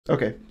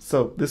Okay,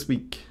 so this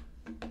week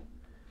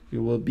we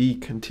will be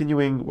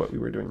continuing what we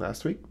were doing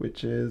last week,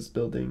 which is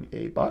building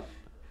a bot.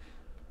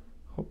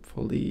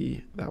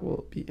 Hopefully that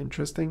will be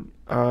interesting.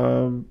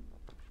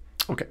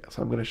 Okay,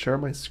 so I'm going to share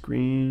my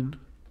screen.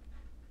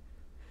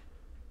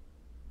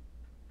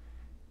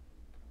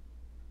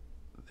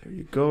 There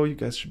you go. You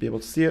guys should be able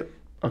to see it.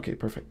 Okay,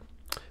 perfect.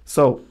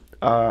 So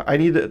I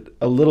needed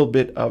a little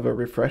bit of a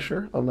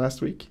refresher on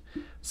last week.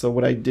 So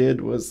what I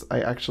did was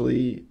I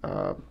actually,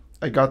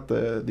 I got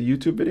the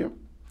YouTube video.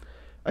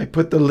 I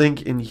put the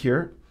link in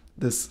here,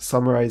 this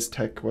Summarize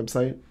Tech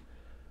website.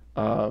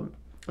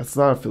 It's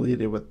not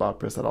affiliated with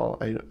Botpress at all.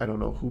 I don't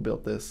know who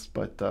built this,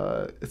 but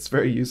it's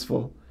very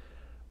useful.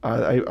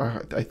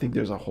 I think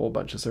there's a whole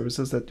bunch of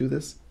services that do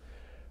this.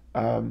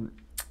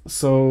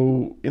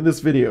 So in this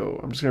video,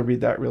 I'm just going to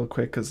read that real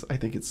quick because I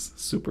think it's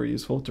super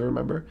useful to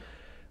remember.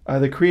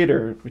 The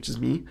creator, which is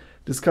me,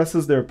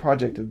 discusses their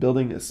project of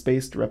building a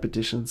spaced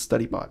repetition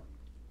study bot.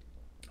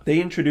 They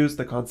introduce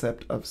the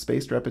concept of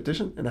spaced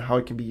repetition and how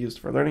it can be used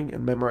for learning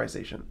and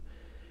memorization.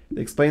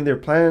 They explain their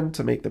plan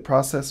to make the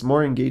process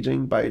more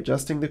engaging by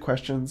adjusting the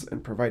questions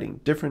and providing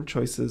different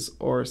choices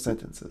or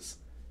sentences.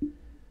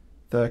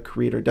 The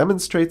creator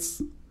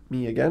demonstrates,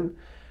 me again,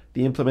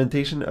 the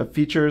implementation of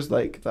features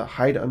like the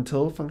hide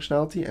until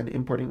functionality and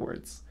importing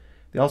words.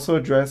 They also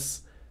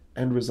address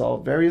and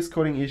resolve various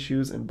coding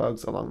issues and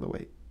bugs along the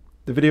way.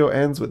 The video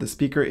ends with the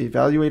speaker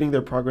evaluating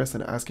their progress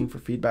and asking for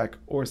feedback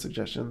or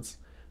suggestions,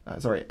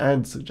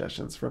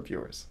 suggestions from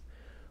viewers.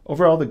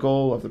 Overall, the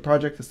goal of the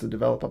project is to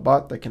develop a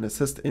bot that can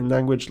assist in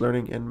language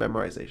learning and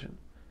memorization.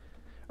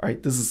 All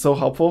right, this is so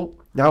helpful.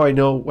 Now I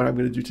know what I'm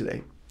going to do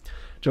today.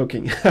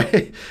 Joking.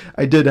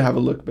 I did have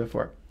a look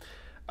before.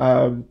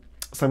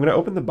 So I'm going to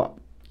open the bot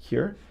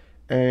here,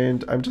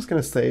 and I'm just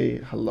going to say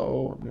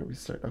hello. I'm going to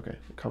restart. Okay,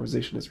 the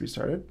conversation is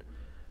restarted.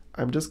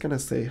 I'm just going to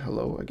say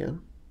hello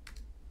again,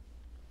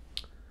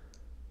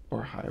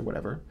 or hi,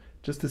 whatever,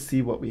 just to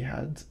see what we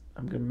had.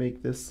 I'm going to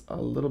make this a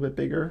little bit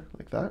bigger,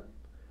 like that.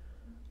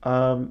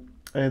 And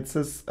it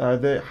says,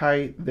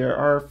 hi, there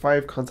are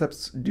 5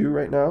 concepts due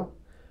right now.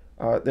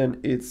 Then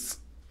it's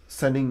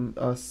sending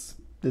us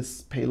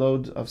this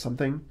payload of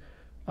something.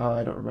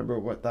 I don't remember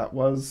what that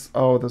was.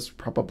 Oh, that's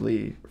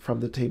probably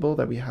from the table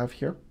that we have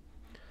here.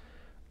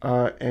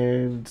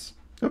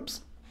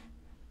 Oops.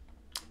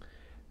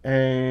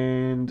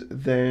 And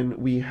then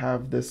we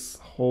have this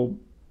whole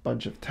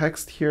bunch of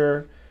text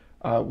here,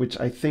 which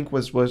I think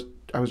was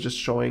I was just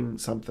showing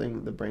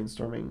something, the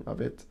brainstorming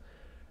of it.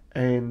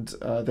 And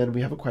then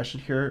we have a question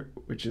here,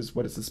 which is,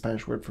 what is the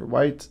Spanish word for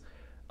white?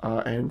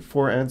 And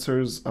 4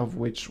 answers, of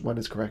which one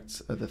is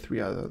correct. The three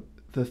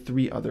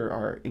other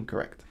are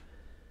incorrect.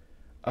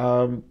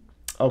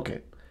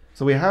 Okay,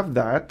 so we have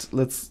that.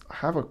 Let's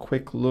have a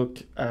quick look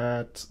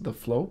at the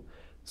flow.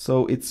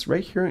 So it's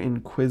right here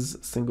in quiz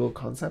single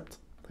concept,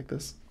 like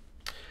this.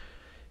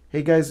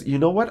 Hey guys, you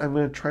know what? I'm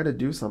going to try to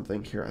do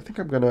something here. I think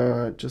I'm going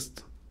to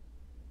just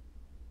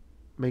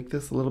make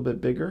this a little bit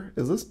bigger.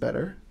 Is this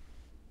better?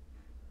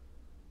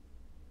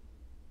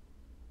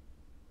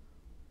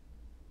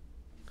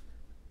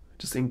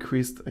 Just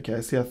increased. Okay, I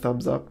see a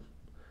thumbs up.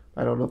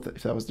 I don't know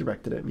if that was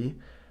directed at me.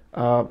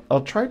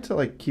 I'll try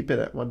to keep it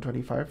at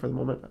 125 for the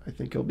moment. I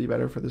think it'll be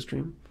better for the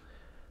stream.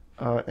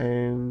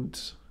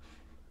 And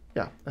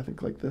yeah, I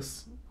think like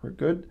this, we're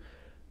good.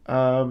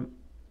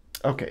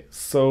 Okay,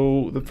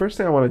 so the first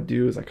thing I want to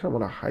do is I kind of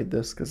want to hide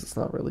this because it's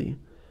not really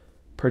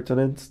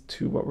pertinent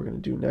to what we're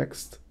going to do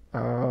next.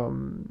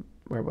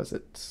 Where was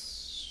it?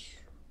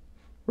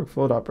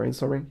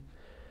 Workflow.brainstorming.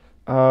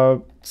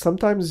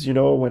 Sometimes,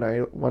 when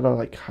I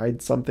want to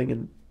hide something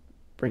and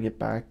bring it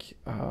back,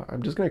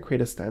 I'm just going to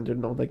create a standard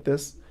node like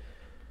this.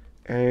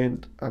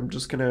 And I'm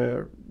just going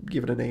to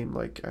give it a name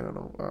like, I don't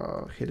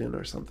know, hidden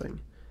or something.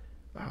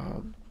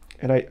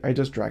 And I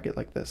just drag it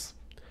like this.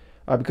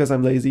 Because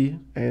I'm lazy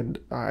and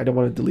I don't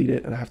want to delete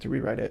it and I have to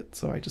rewrite it.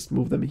 So I just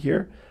move them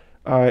here.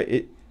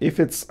 If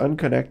it's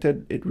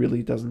unconnected, it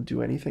really doesn't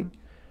do anything,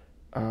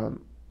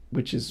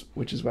 which is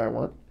what I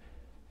want.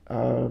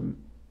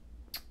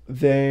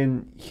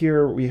 Then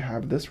here we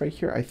have this right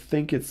here. I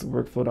think it's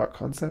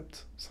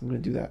workflow.concept. So I'm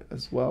going to do that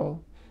as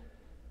well.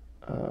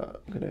 I'm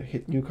going to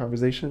hit new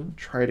conversation,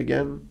 try it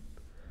again.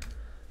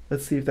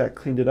 Let's see if that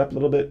cleaned it up a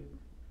little bit.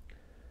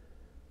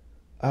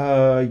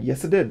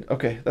 Yes, it did.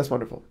 Okay, that's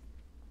wonderful.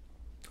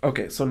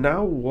 Okay, so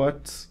now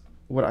what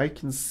I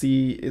can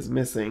see is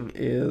missing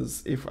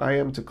is if I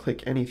am to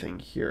click anything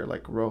here,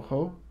 like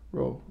rojo.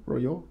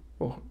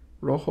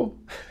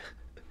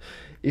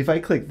 If I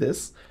click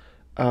this,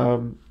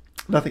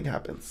 nothing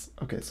happens.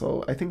 Okay,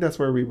 so I think that's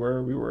where we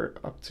were. We were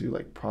up to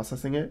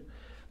processing it.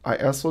 I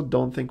also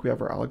don't think we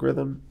have our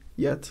algorithm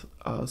yet,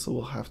 so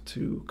we'll have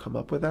to come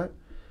up with that.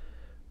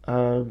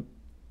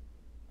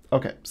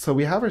 Okay, so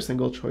we have our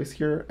single choice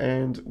here,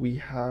 and we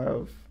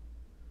have,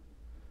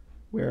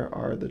 where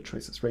are the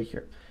choices? Right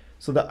here.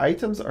 So the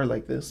items are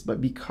like this, but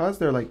because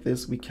they're like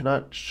this, we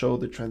cannot show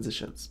the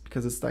transitions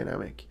because it's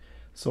dynamic.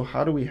 So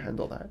how do we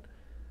handle that?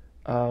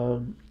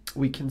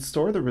 We can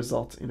store the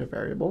result in a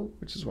variable,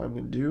 which is what I'm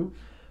going to do.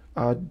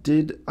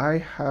 Did I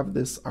have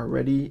this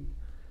already?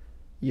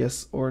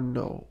 Yes or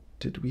no?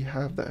 Did we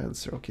have the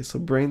answer? Okay, so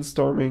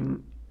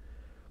brainstorming,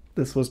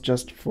 this was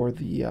just for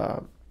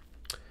the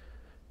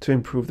to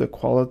improve the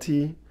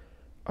quality.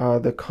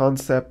 The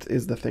concept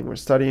is the thing we're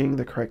studying.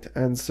 The correct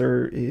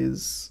answer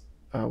is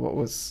what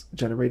was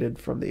generated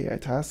from the AI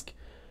task.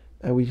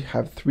 And we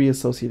have 3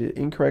 associated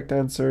incorrect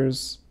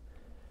answers.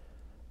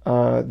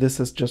 This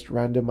is just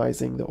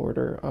randomizing the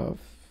order of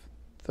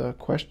the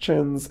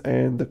questions,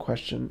 and the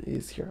question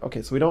is here.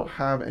 Okay, so we don't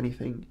have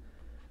anything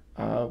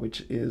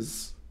which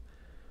is,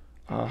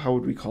 how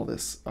would we call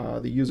this?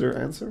 The user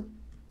answer?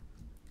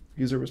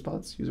 User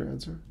response? User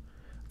answer?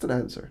 It's an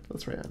answer.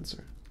 Let's write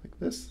answer like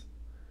this.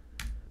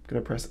 I'm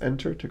going to press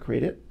enter to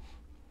create it.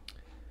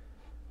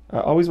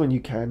 Always when you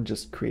can,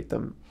 just create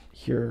them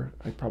here.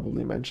 I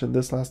probably mentioned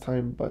this last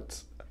time,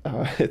 but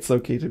it's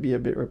okay to be a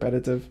bit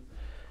repetitive.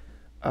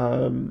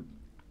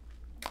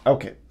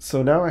 Okay,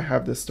 so now I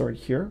have this stored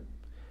here,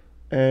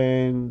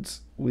 and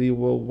we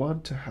will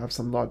want to have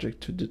some logic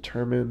to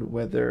determine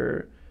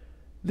whether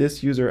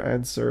this user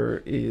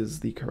answer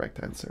is the correct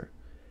answer.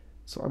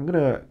 So I'm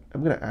gonna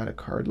add a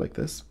card like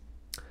this.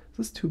 Is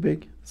this too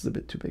big? This is a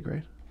bit too big,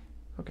 right?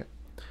 Okay.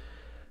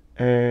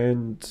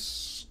 And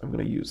I'm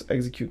gonna use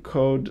execute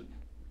code.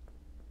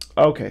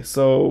 Okay,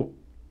 so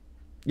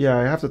yeah,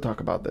 I have to talk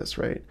about this,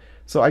 right?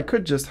 So I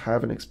could just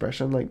have an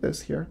expression like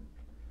this here.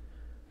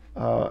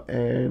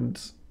 And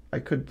I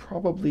could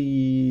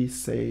probably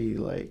say,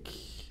 like,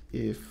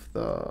 if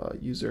the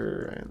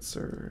user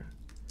answer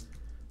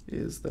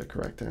is the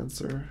correct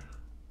answer.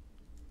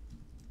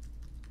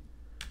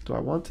 Do I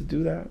want to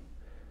do that?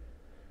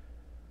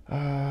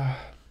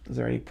 Is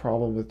there any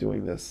problem with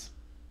doing this?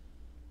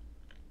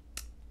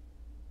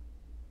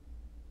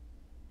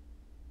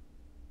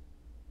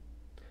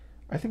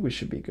 I think we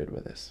should be good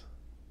with this.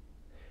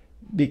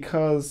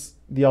 Because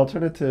the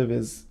alternative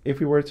is, if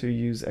we were to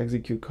use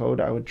execute code,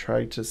 I would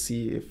try to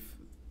see if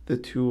the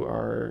two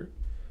are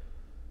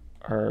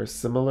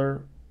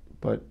similar,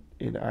 but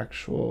in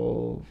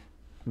actual,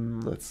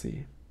 let's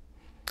see.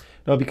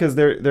 No, because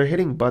they're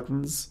hitting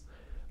buttons,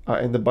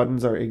 and the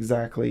buttons are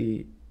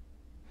exactly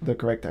the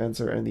correct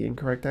answer and the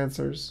incorrect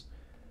answers.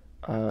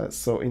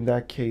 So in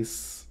that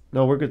case,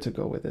 no, we're good to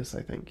go with this,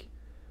 I think.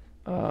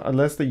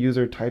 Unless the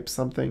user types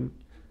something,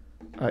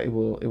 it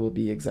will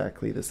be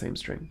exactly the same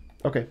string.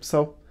 Okay,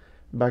 so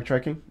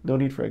backtracking, no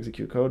need for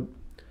execute code.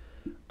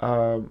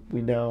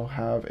 We now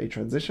have a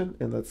transition,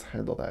 and let's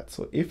handle that.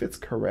 So if it's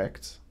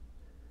correct,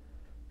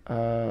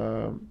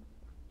 oh,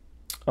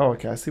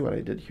 okay, I see what I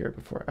did here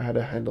before. I had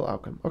a handle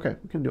outcome. Okay,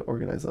 we can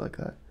organize it like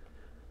that.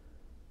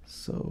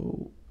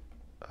 So,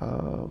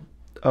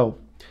 oh,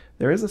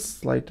 there is a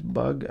slight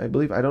bug, I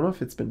believe. I don't know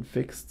if it's been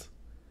fixed,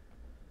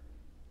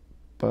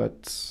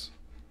 but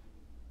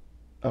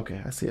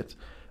okay, I see it.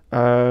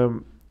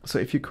 So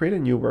if you create a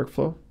new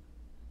workflow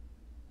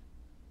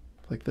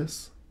like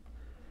this,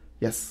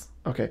 yes,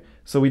 okay.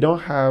 So we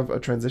don't have a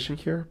transition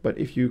here, but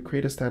if you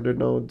create a standard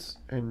node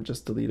and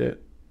just delete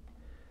it,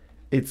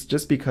 it's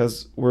just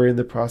because we're in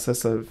the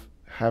process of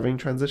having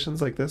transitions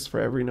like this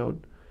for every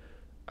node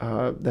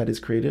that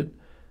is created.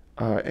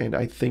 And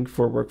I think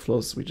for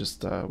workflows,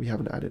 we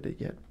haven't added it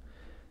yet.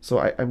 So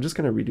I'm just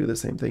going to redo the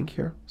same thing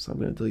here. So I'm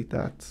going to delete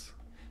that,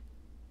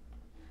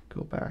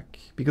 go back,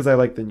 because I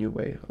like the new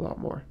way a lot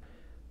more.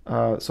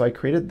 So I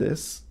created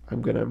this.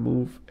 I'm going to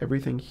move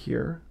everything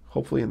here,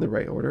 hopefully in the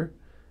right order.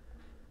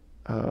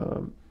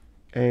 And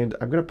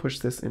I'm going to push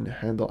this in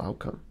handle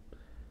outcome.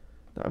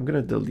 Now I'm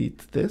going to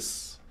delete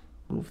this,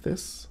 move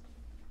this,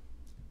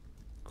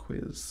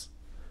 quiz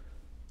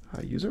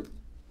user.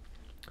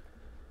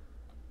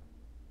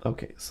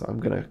 Okay, so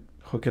I'm going to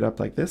hook it up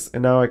like this,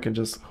 and now I can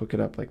just hook it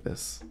up like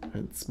this,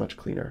 and it's much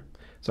cleaner.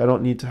 So I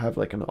don't need to have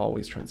like an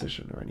always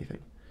transition or anything.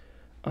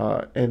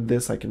 And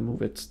this, I can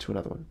move it to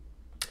another one.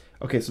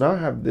 Okay, so now I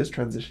have this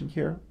transition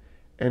here,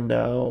 and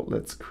now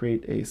let's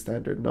create a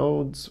standard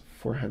nodes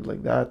for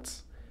handling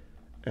that.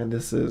 And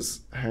this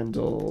is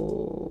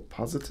handle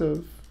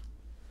positive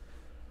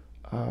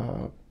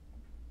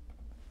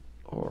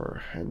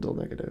or handle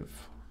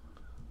negative.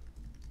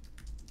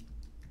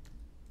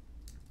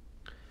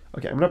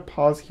 Okay, I'm going to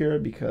pause here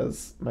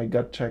because my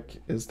gut check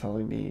is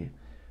telling me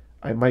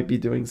I might be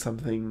doing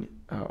something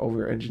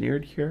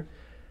over-engineered here.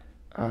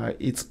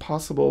 It's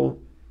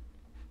possible.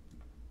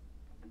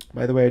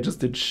 By the way, I just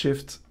did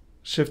shift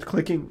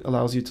clicking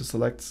allows you to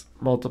select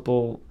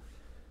multiple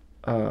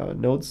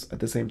nodes at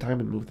the same time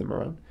and move them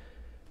around.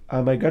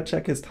 My gut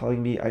check is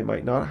telling me I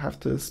might not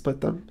have to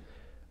split them.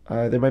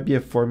 There might be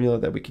a formula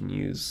that we can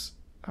use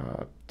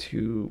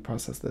to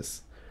process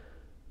this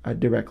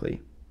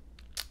directly.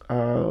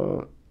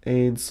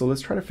 And so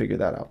let's try to figure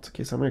that out.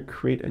 Okay, so I'm going to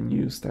create a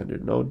new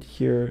standard node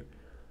here.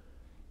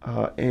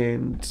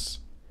 And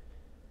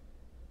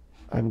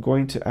I'm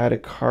going to add a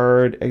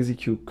card,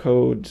 execute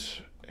code,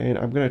 and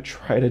I'm going to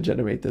try to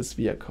generate this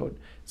via code.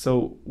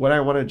 So what I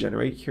want to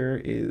generate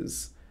here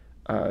is,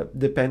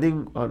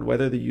 depending on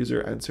whether the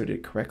user answered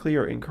it correctly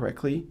or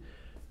incorrectly,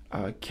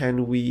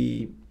 can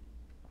we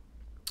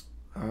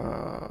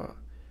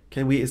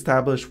can we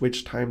establish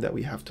which time that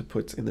we have to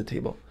put in the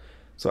table?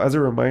 So as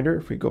a reminder,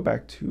 if we go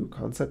back to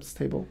concepts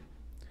table,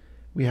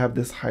 we have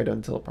this hide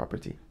until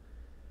property.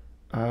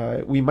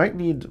 We might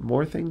need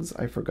more things,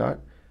 I forgot,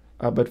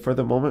 but for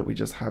the moment we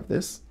just have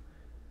this.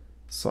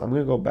 So I'm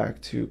going to go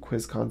back to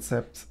quiz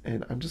concept,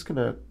 and I'm just going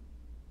to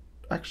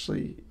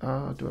actually,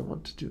 do I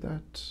want to do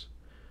that?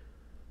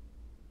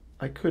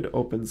 I could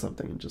open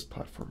something and just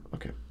platform.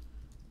 Okay.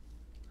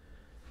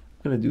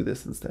 I'm going to do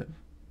this instead.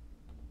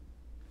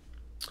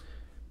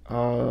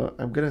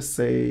 I'm going to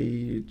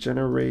say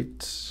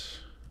generate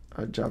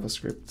a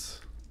JavaScript.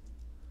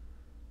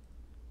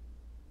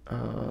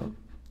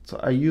 So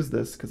I use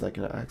this because I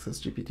can access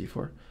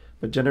GPT-4,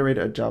 but generate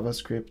a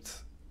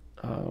JavaScript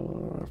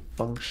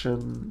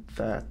function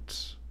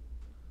that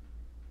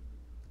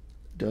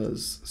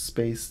does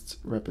spaced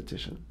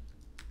repetition,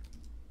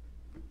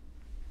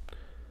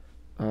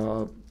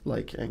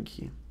 like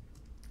Anki.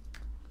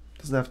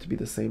 Doesn't have to be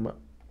the same.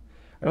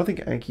 I don't think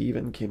Anki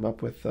even came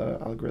up with the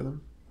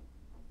algorithm.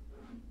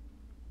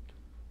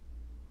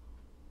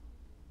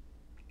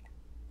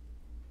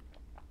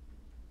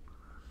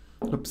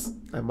 Oops,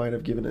 I might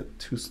have given it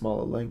too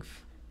small a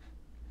length.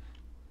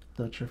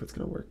 Not sure if it's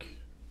going to work.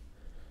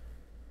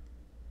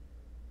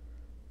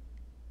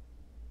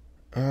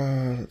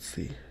 Let's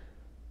see.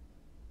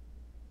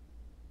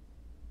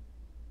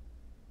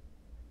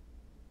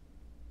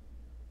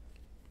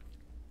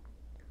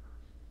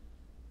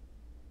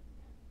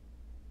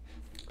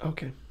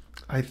 Okay,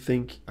 I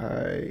think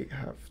I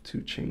have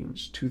to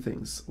change two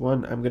things.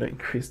 One, I'm going to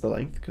increase the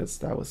length because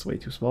that was way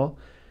too small.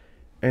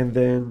 And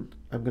then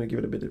I'm going to give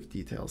it a bit of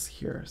details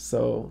here.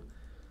 So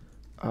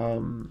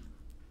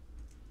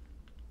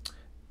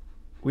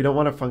we don't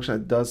want a function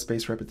that does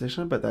space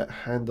repetition, but that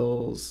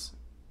handles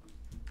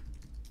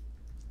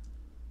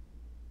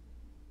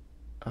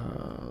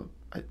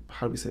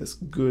how do we say this?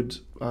 Good,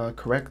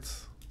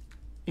 correct,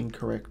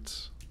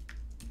 incorrect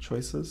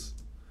choices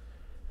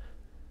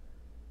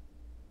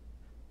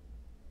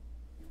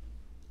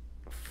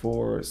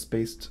for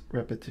spaced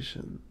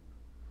repetition.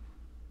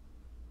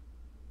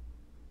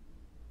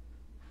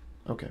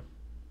 Okay,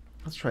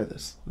 let's try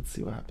this. Let's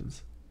see what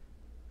happens.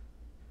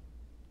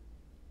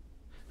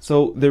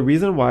 So the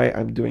reason why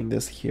I'm doing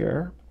this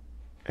here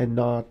and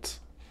not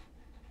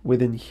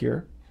within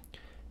here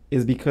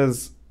is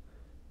because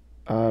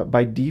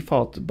by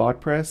default,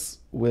 Botpress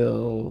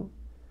will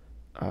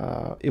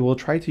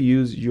try to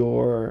use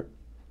your,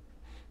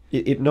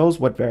 it knows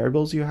what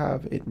variables you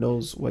have, it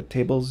knows what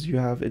tables you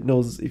have, it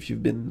knows if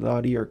you've been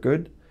naughty or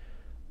good,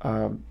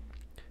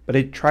 but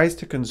it tries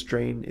to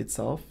constrain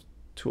itself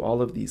to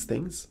all of these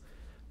things.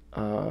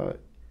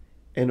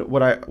 And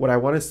what I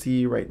want to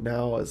see right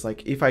now is,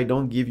 like, if I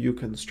don't give you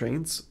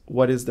constraints,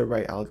 what is the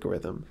right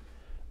algorithm?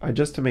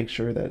 Just to make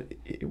sure that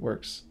it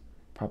works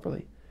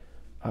properly.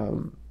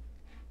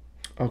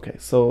 Okay,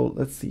 so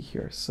let's see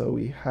here. So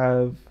we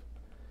have,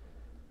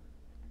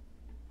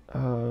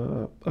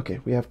 okay,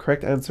 we have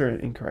correct answer and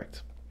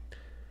incorrect.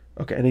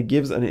 Okay, and it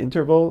gives an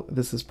interval.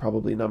 This is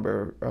probably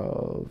number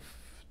of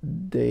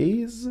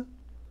days.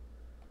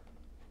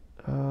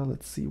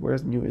 Let's see,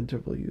 where's new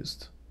interval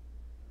used?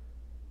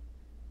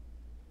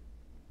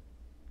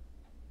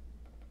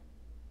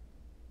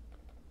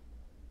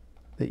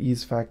 The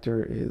ease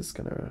factor is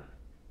gonna,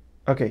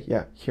 okay,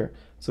 yeah, here.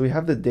 So we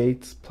have the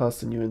date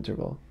plus the new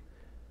interval.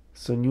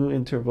 So new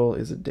interval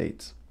is a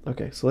date.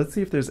 Okay, so let's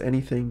see if there's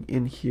anything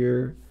in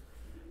here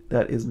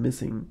that is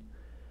missing.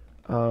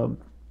 So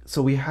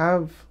we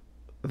have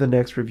the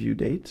next review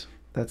date.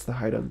 That's the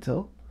hide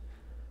until.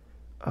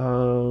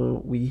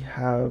 We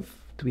have,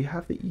 do we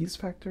have the ease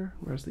factor?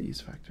 Where's the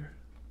ease factor?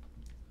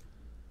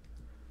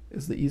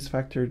 Is the ease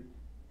factor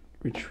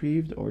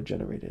retrieved or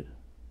generated?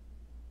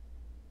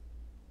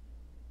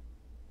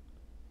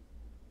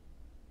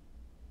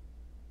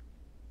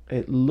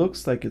 It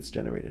looks like it's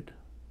generated.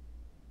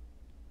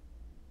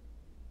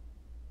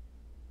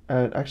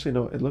 And actually,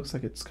 no, it looks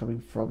like it's coming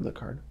from the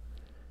card.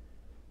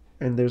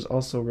 And there's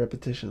also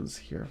repetitions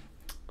here.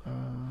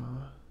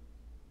 All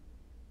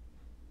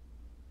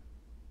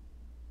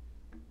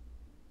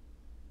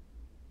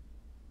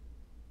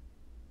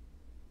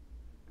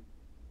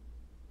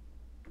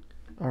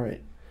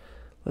right,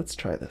 let's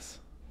try this.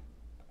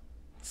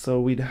 So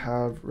we'd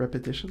have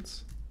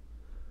repetitions,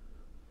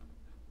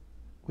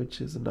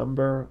 which is a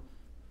number.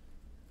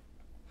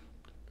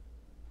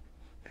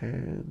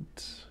 And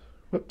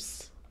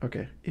whoops.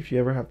 Okay, if you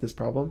ever have this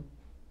problem,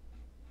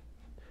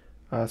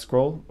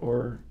 scroll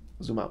or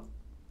zoom out.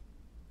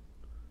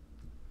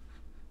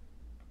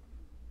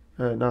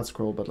 Not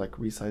scroll, but like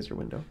resize your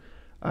window.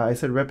 I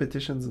said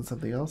repetitions and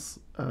something else.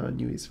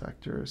 New ease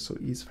factor. So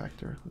ease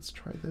factor. Let's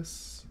try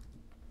this.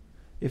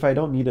 If I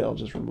don't need it, I'll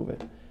just remove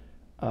it.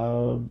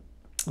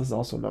 This is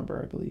also a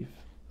number, I believe.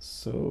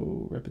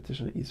 So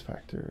repetition, ease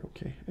factor.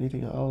 Okay.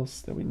 Anything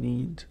else that we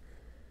need?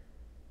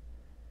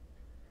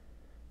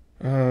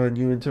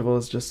 New interval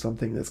is just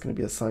something that's going to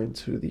be assigned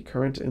to the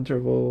current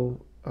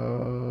interval.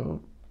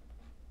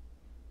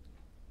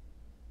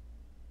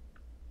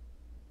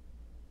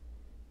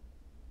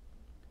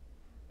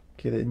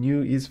 Okay, the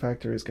new ease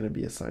factor is going to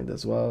be assigned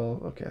as well.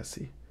 Okay, I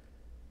see.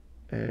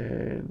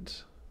 And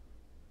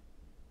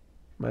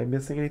am I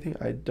missing anything?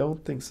 I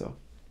don't think so.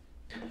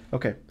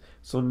 Okay,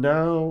 so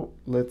now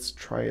let's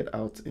try it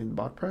out in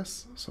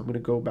Botpress. So I'm going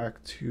to go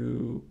back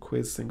to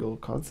quiz single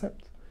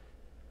concept.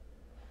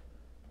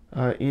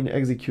 In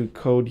execute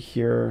code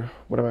here,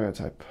 what am I going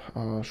to type?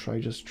 Should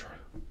I just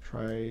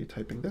try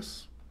typing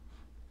this?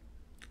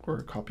 Or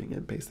copying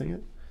and pasting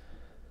it?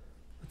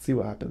 Let's see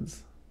what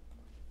happens.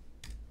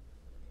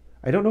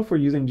 I don't know if we're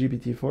using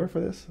GPT-4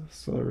 for this,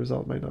 so the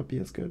result might not be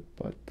as good,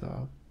 but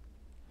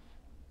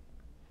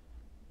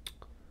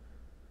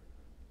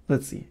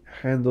let's see.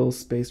 Handle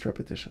spaced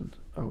repetition.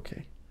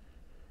 Okay.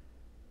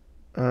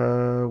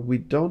 We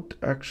don't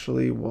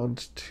actually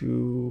want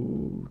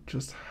to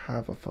just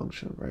have a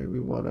function, right?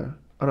 We want to,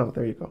 oh no,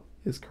 there you go,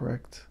 is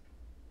correct.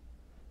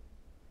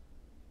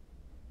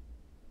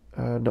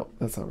 No,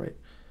 that's not right.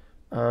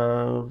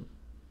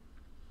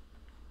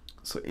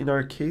 So in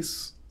our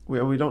case,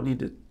 we don't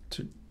need it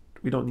to,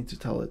 we don't need to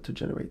tell it to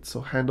generate.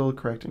 So handle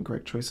correct and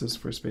incorrect choices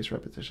for spaced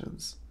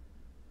repetitions.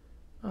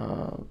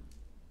 All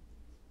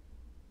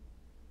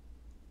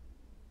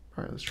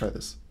right, let's try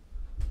this.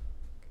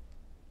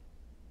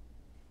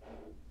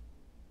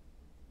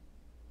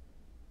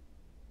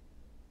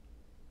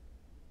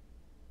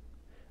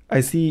 I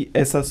see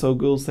Esa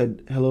Sogul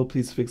said, hello,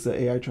 please fix the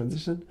AI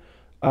transition.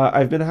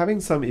 I've been having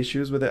some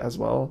issues with it as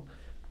well,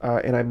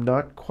 and I'm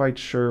not quite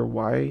sure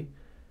why.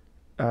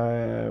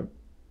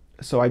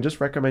 So I just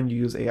recommend you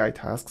use AI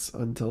tasks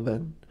until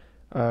then.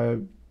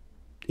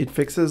 It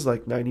fixes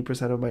like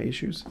 90% of my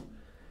issues.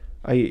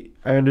 I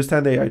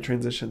understand the AI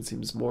transition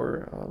seems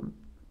more,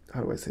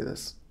 how do I say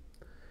this?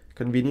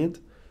 Convenient,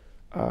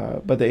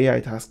 but the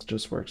AI task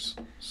just works.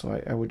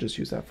 So I would just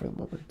use that for the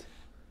moment.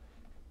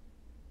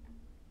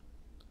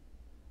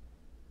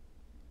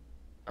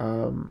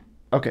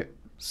 Okay,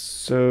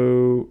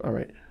 so, all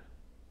right.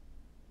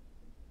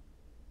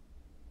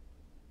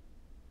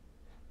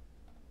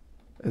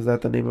 Is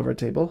that the name of our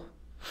table?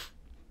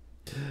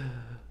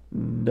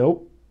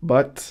 Nope,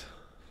 but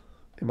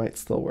it might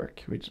still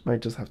work. We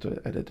might just have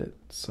to edit it.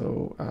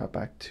 So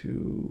back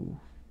to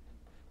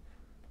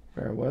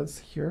where I was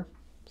here.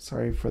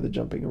 Sorry for the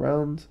jumping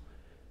around.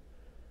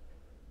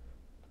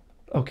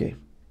 Okay,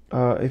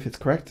 if it's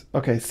correct.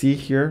 Okay, see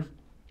here.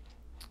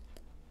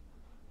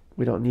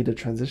 We don't need a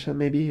transition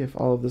maybe if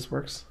all of this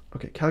works.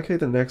 Okay,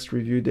 calculate the next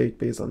review date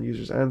based on the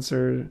user's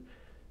answer.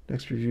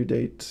 Next review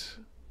date.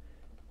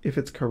 If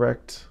it's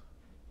correct,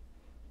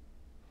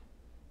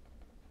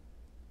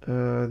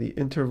 the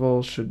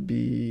interval should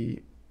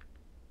be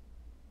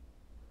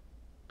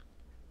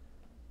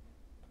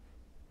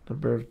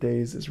number of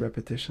days is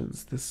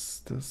repetitions.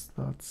 This does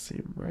not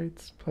seem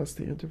right. Plus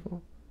the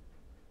interval.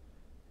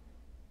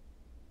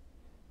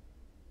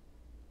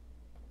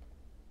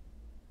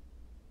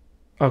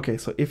 Okay,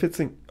 so if it's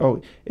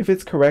if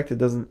it's correct, it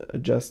doesn't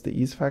adjust the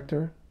ease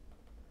factor.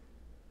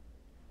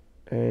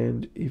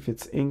 And if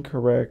it's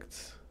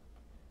incorrect,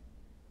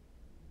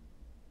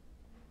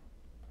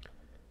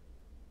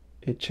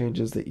 it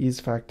changes the ease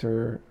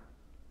factor.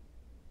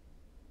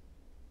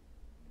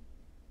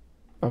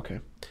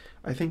 Okay,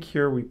 I think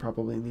here we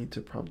probably need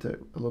to prompt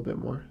it a little bit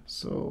more.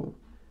 So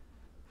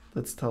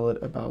let's tell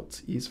it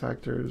about ease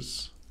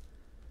factors.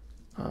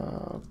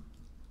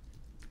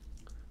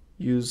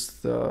 Use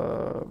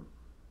the,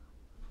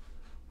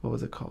 what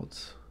was it called?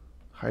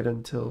 Hide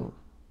until,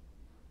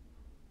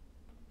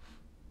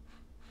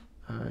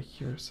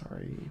 here,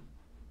 sorry.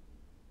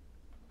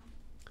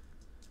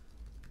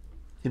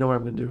 You know what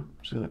I'm going to do? I'm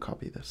just going to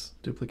copy this.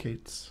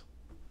 Duplicates.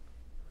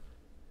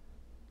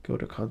 Go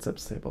to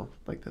concepts table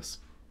like this.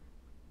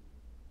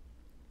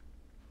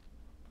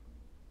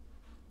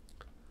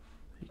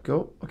 There you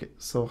go. Okay,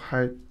 so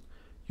hide,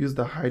 use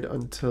the hide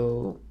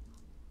until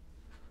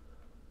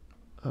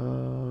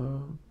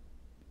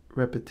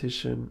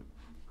repetition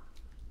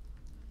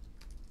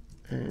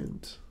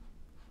and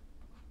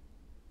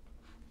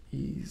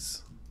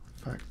ease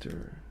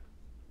factor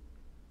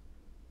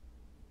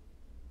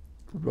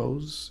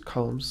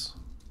columns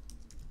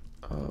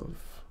of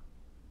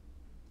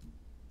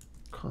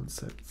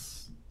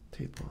concepts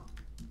table.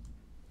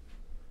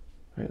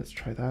 All right, let's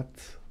try that.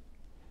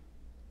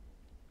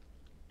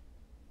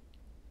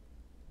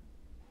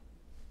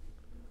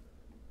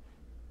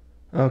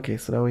 Okay,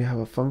 so now we have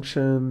a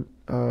function.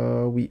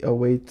 We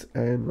await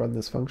and run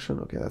this function.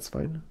 Okay, that's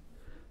fine.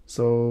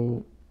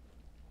 So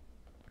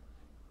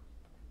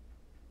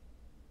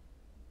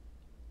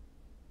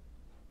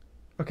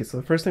okay, so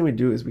the first thing we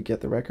do is we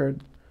get the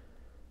record.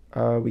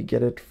 We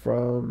get it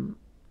from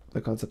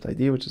the concept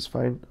ID, which is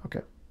fine.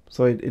 Okay,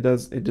 so it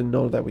didn't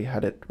know that we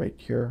had it right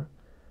here.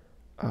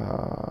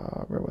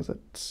 Where was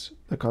it?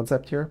 The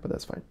concept here, but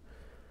that's fine.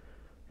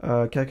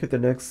 Calculate the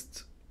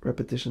next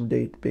repetition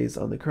date based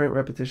on the current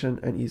repetition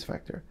and ease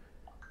factor.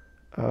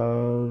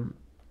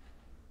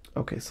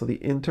 Okay, so the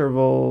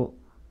interval,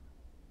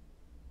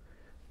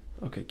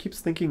 okay, keeps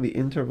thinking the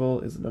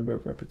interval is the number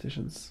of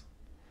repetitions.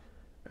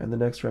 And the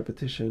next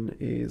repetition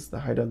is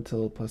the hide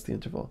until plus the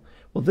interval.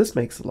 Well, this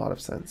makes a lot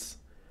of sense.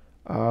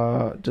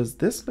 Does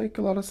this make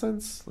a lot of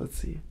sense? Let's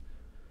see.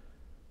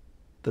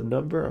 The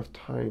number of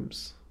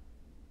times.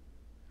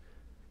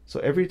 So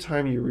every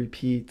time you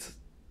repeat,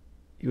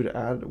 you would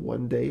add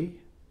 1 day.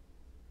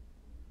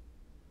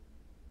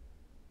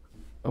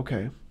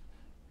 Okay.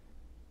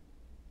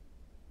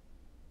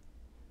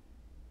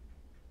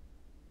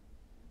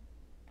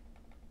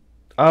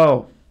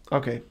 Oh,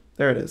 okay.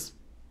 There it is.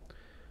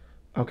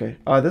 Okay.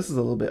 This is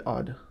a little bit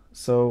odd.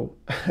 So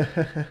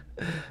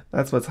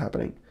that's what's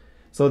happening.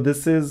 So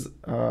this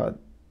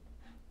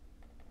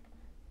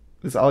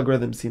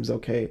algorithm seems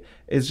okay.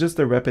 It's just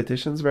the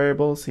repetitions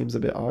variable seems a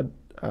bit odd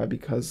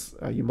because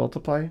you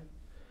multiply.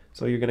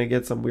 So you're going to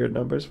get some weird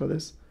numbers for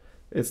this.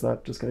 It's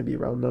not just going to be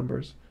round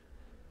numbers.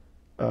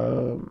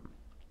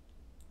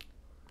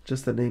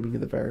 Just the naming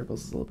of the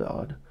variables is a little bit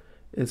odd.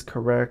 Is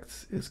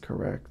correct.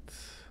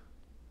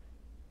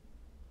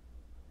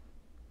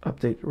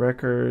 Update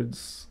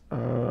records.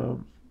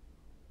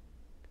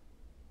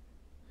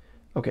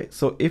 Okay,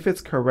 so if it's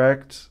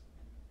correct,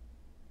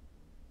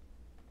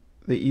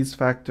 the ease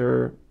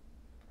factor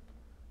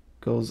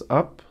goes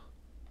up.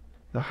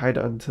 The hide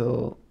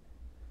until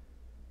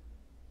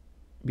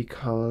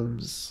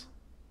becomes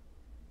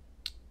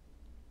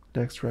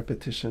next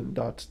repetition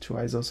dot to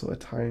ISO, so a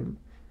time.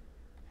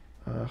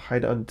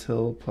 Hide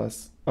until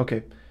plus.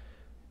 Okay.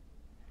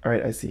 All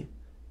right, I see.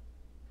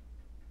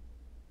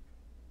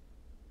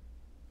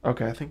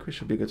 Okay, I think we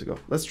should be good to go.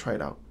 Let's try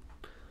it out.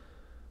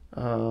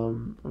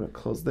 I'm gonna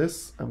close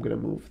this. I'm gonna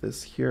move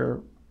this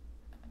here.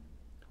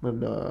 I'm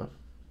gonna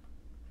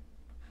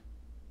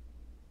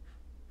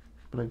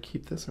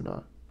keep this or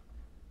not.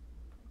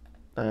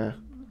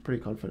 I'm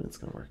pretty confident it's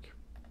gonna work.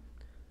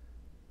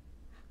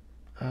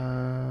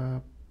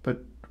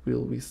 But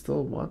will we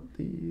still want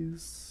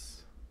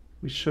these?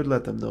 We should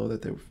let them know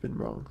that they've been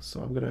wrong.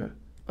 So I'm gonna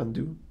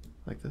undo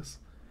like this.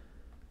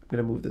 I'm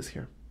gonna move this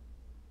here.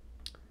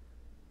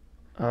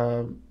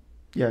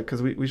 Yeah,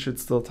 because we should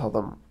still tell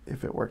them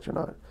if it worked or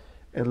not.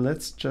 And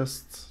let's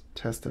just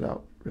test it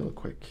out real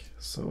quick.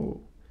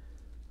 So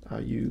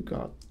you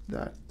got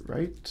that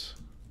right.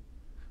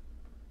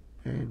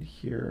 And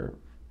here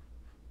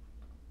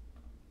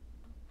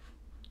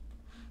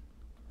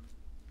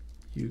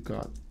you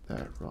got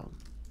that wrong.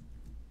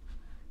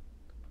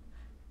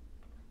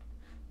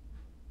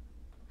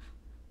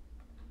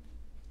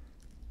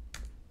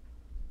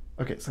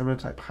 Okay, so I'm going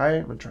to type hi.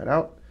 I'm going to try it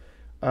out.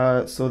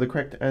 So the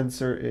correct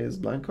answer is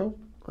blanco.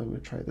 I'm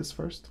going to try this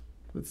first.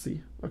 Let's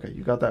see. Okay,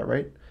 you got that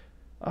right.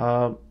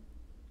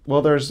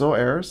 Well, there's no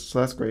errors, so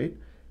that's great.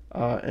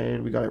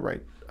 And we got it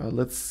right.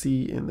 Let's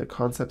see in the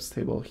concepts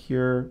table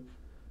here.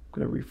 I'm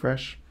going to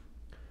refresh.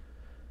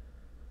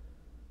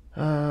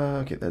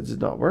 Okay, that did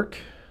not work.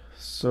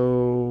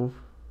 So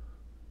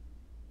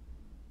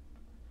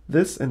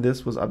this and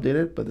this was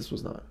updated, but this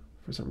was not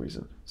for some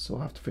reason. So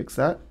I'll have to fix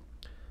that.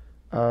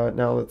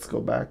 Now let's go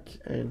back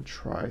and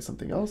try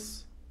something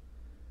else.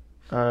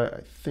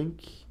 I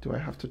think, do I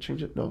have to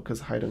change it? No,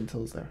 because hide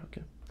until is there.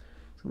 Okay,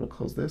 so I'm going to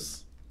close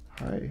this.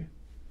 Hi.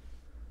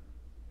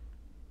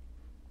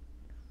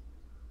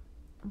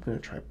 I'm going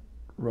to try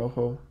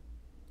Rojo.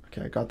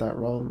 Okay, I got that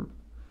wrong.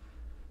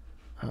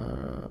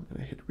 I'm going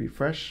to hit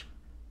refresh.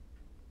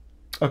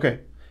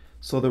 Okay,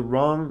 so the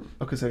wrong,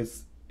 okay, so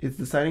it's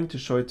deciding to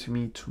show it to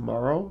me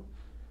tomorrow.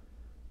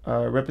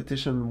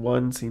 Repetition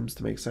 1 seems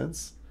to make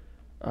sense.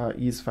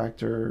 Ease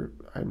factor,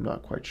 I'm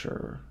not quite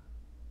sure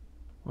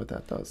what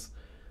that does.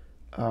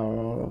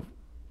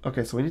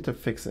 Okay, so we need to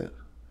fix it.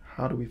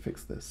 How do we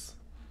fix this?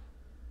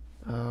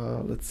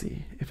 Let's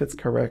see if it's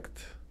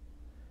correct.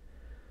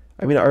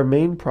 I mean, our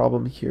main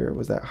problem here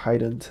was that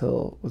hide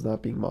until was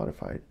not being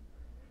modified.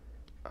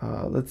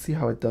 Let's see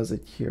how it does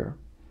it here.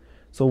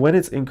 So when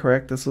it's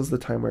incorrect, this was the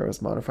time where I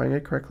was modifying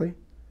it correctly.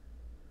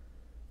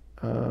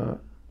 I'm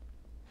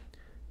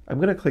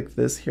going to click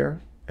this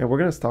here, and we're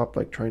going to stop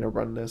like trying to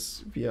run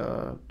this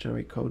via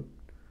generate code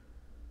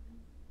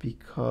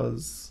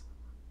because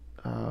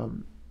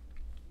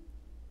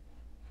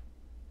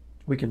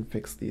we can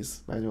fix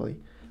these manually.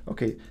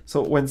 Okay,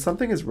 so when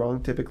something is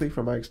wrong, typically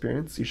from my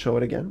experience, you show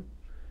it again.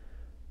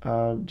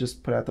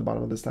 Just put it at the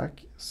bottom of the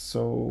stack.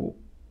 So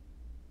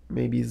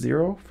maybe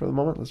 0 for the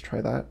moment. Let's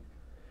try that.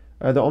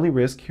 The only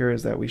risk here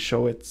is that we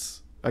show it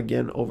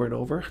again over and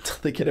over until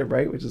they get it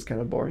right, which is kind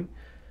of boring.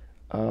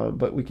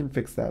 But we can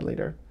fix that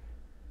later.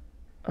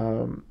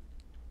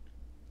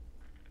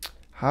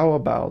 How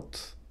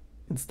about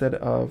instead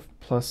of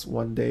plus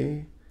 1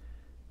 day,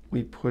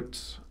 we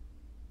put,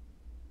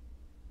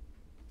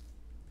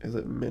 is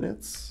it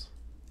minutes?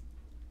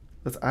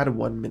 Let's add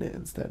 1 minute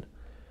instead,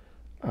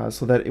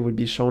 so that it would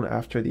be shown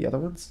after the other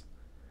ones.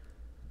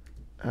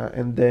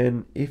 And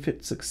then if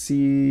it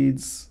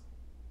succeeds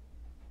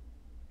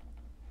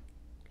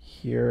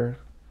here,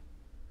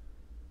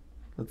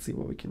 let's see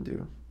what we can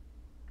do.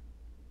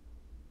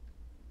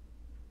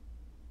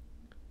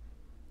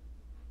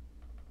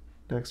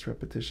 Next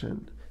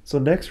repetition. So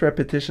next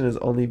repetition is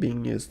only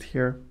being used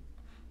here.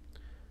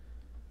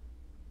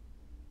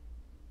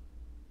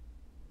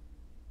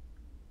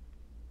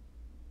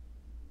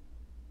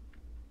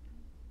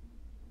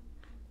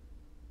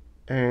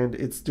 and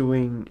it's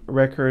doing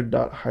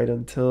record.hide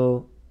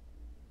until.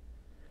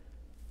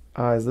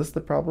 Is this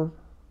the problem?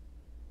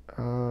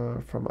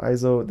 From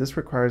ISO, this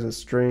requires a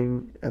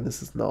string, and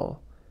this is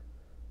null.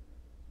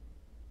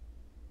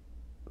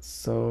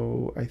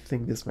 So I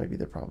think this might be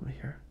the problem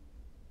here.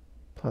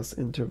 Plus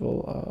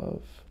interval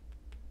of,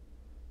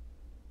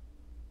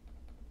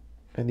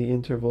 and the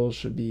interval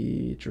should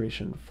be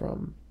duration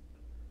from.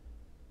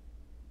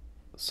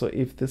 So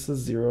if this is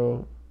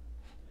 0,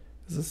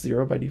 is this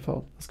 0 by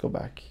default? Let's go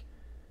back.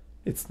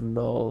 It's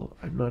null.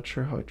 I'm not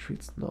sure how it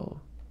treats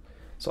null.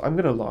 So I'm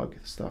gonna log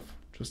stuff.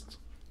 Just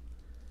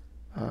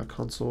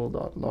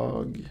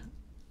console.log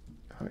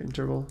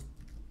interval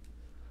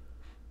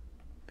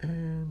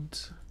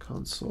and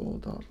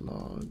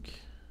console.log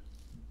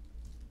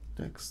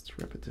next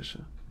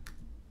repetition.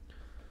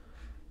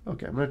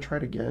 Okay, I'm gonna try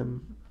it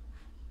again.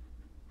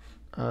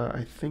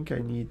 I think I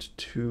need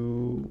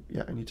to,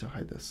 yeah, I need to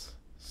hide this.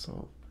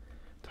 So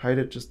to hide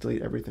it, just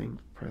delete everything,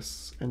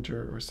 press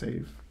enter or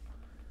save.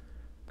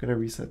 I'm gonna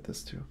reset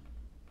this too.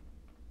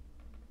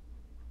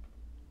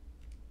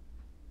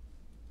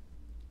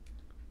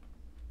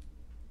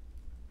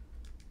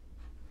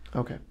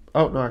 Okay.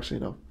 Oh, no,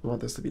 actually, no. We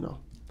want this to be null.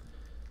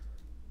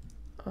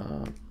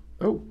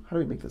 Oh, how do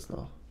we make this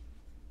null?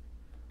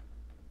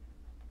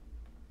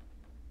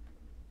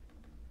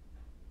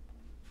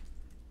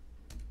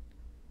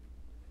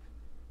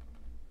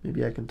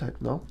 Maybe I can type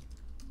null.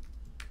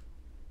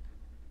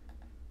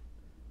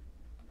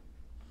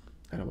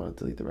 I don't want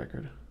to delete the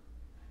record.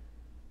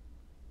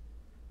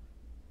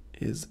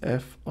 Is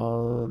F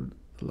on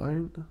the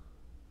line?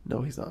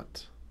 No, he's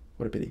not.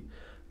 What a pity.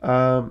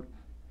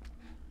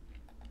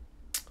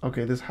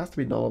 Okay, this has to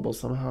be nullable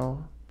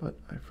somehow, but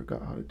I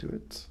forgot how to do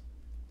it.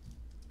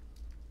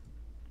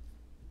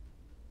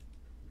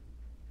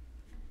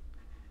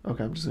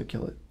 Okay, I'm just gonna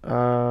kill it.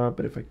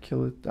 But if I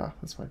kill it,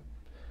 that's fine.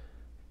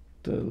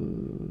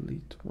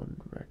 Delete one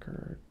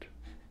record.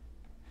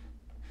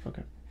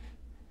 Okay.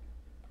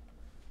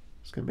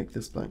 Just gonna make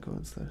this blanco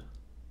instead.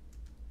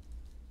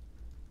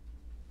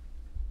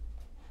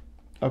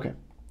 Okay.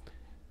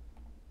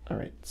 All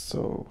right,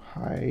 so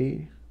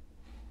hi.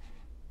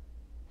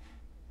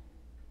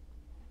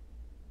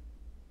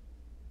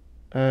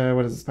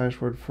 What is the Spanish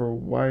word for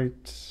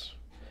white?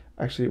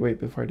 Actually, wait,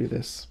 before I do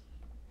this.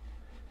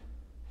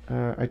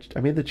 I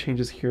made the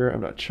changes here.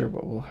 I'm not sure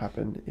what will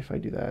happen if I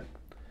do that.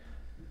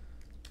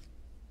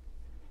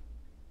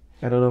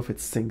 I don't know if it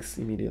syncs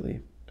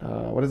immediately.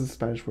 What is the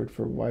Spanish word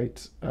for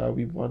white?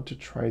 We want to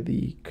try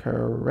the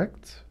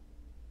correct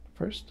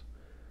first.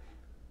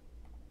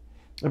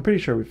 I'm pretty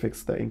sure we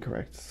fixed the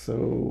incorrect.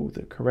 So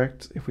the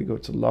correct, if we go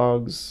to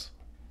logs.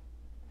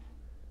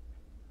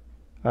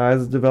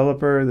 As a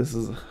developer, this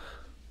is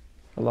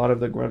a lot of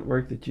the grunt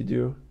work that you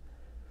do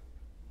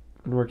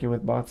when working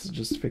with bots is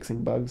just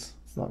fixing bugs.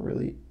 It's not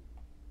really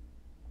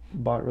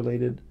bot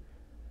related.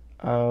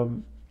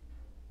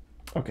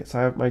 Okay, so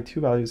I have my two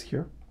values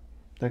here.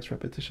 Next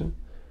repetition.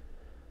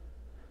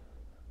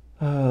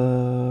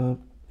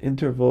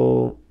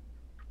 Interval.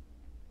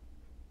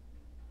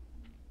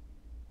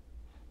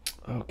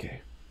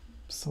 Okay,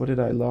 so what did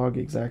I log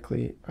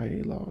exactly?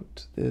 I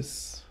logged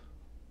this.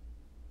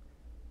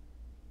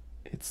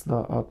 It's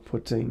not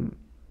outputting.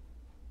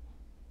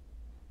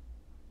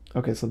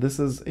 Okay, so this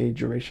is a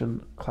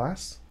duration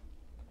class.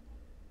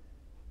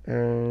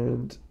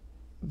 And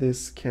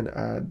this can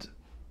add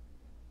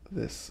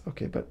this.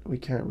 Okay, but we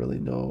can't really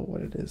know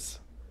what it is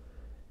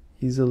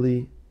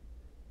easily.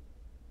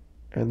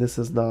 And this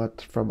is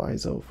not from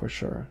ISO for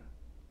sure.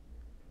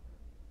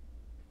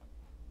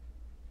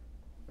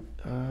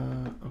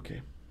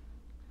 Okay.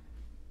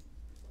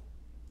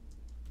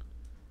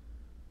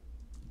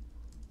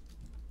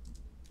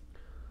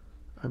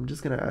 I'm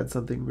just gonna add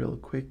something real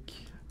quick.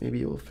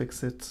 Maybe it will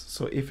fix it.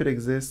 So if it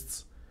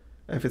exists,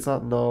 if it's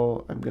not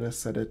null, I'm gonna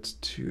set it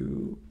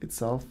to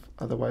itself.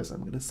 Otherwise,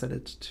 I'm gonna set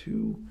it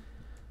to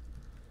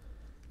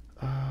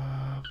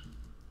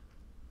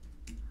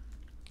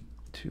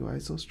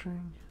ISO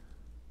string,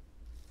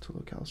 to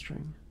locale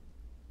string.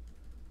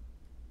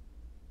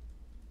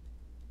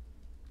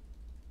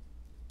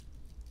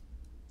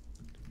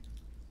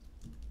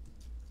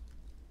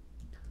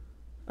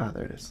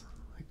 There it is,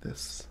 like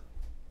this.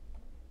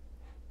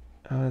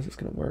 Is this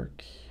gonna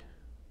work?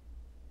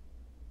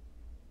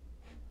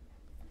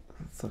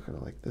 It's not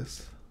gonna like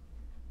this.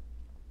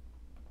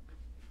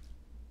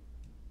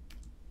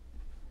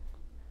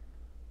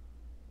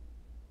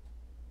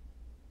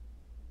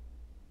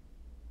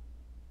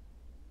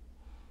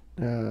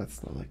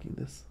 It's not liking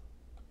this.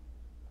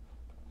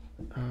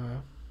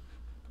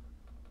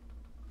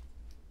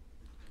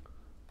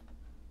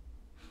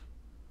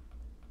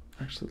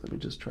 Actually, let me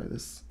just try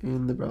this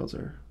in the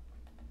browser.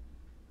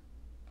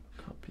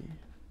 Copy.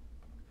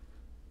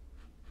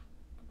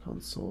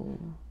 Console.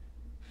 I'm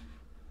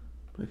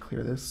gonna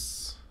clear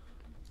this.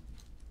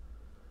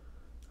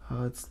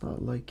 It's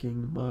not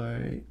liking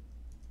my.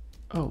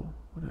 Oh,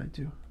 what did I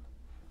do?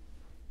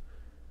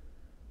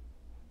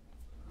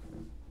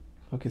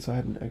 Okay, so I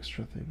had an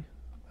extra thing.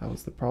 That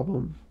was the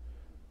problem.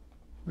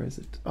 Where is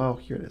it? Oh,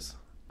 here it is.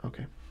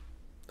 Okay.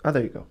 Ah,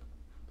 there you go.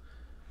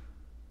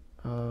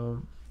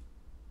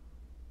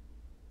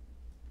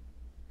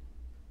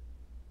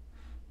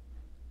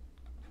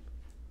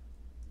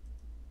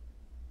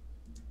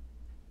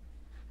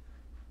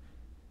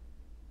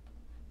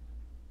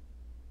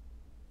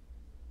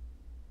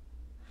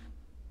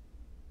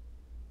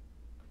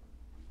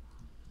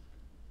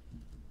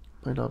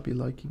 Might not be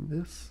liking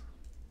this.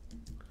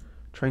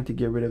 Trying to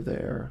get rid of the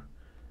error.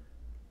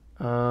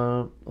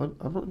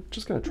 I'm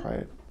just gonna try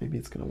it. Maybe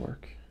it's gonna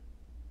work.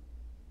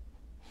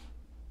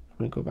 I'm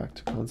gonna go back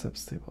to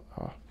concepts table.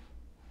 Oh.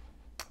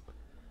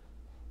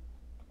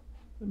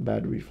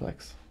 Bad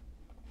reflex.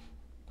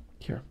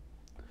 Here.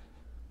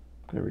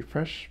 I'm gonna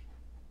refresh.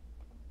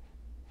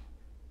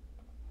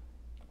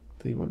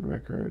 Delete one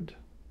record.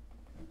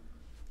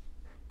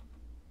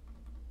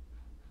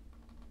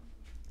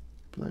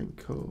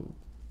 Blanco.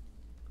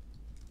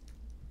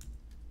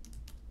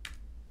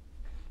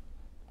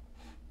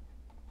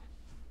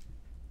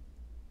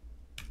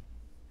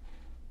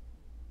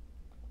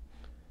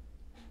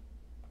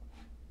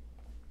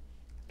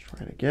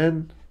 Try it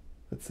again.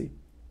 Let's see.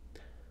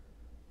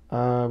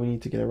 We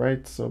need to get it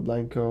right. So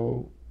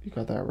Blanco, you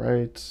got that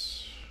right.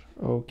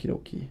 Okie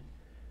dokie.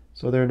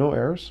 So there are no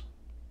errors.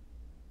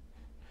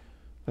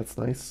 That's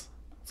nice.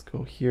 Let's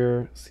go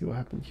here, see what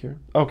happened here.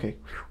 Okay.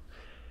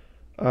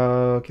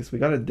 Okay, so we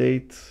got a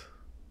date.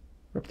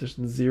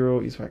 Repetition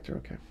 0, ease factor.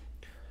 Okay.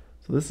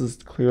 So this is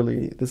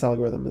clearly, this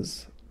algorithm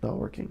is not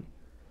working.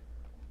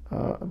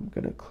 I'm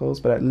going to close,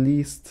 but at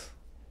least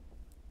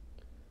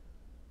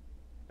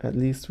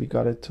we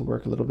got it to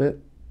work a little bit.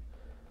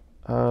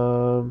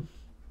 You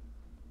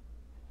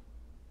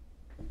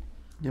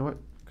know what?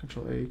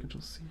 Control A,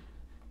 Control C.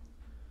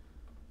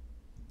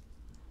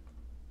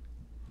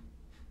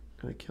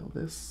 Gonna kill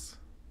this.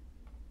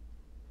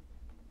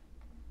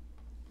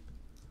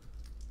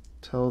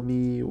 Tell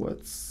me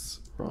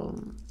what's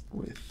wrong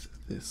with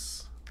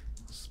this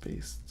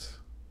spaced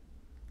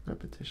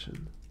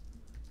repetition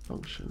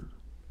function.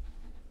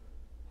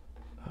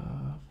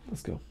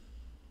 Let's go.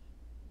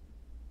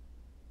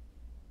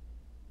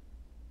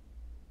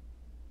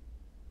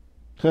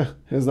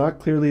 It's not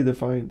clearly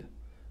defined.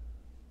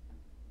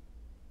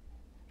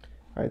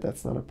 All right,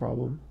 that's not a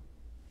problem.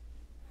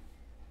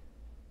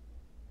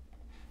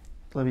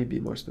 Let me be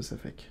more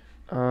specific.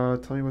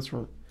 Tell me what's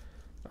wrong.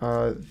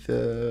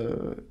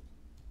 The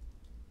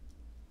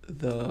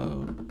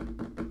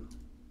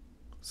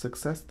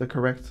success, the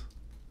correct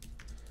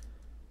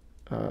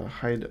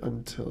hide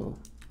until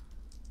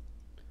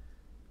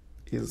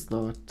is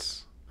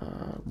not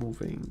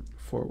moving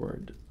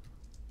forward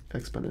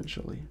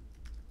exponentially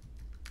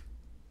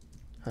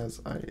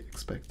as I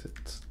expect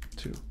it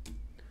to.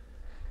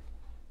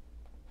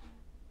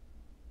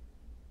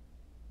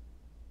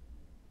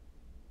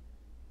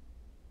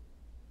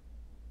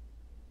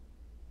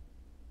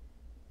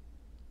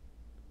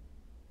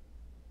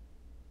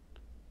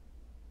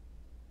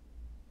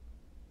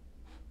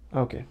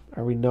 Okay,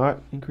 are we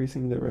not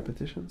increasing the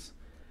repetitions?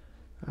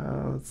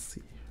 Let's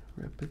see,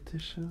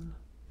 repetition.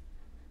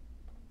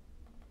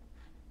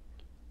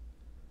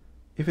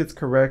 If it's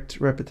correct,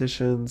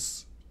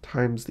 repetitions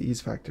times the ease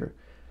factor.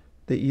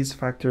 The ease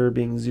factor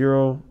being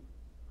 0.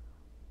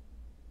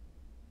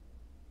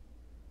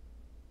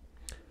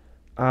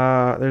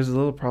 There's a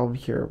little problem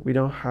here. We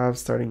don't have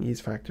starting ease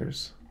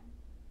factors.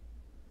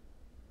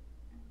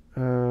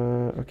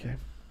 Okay.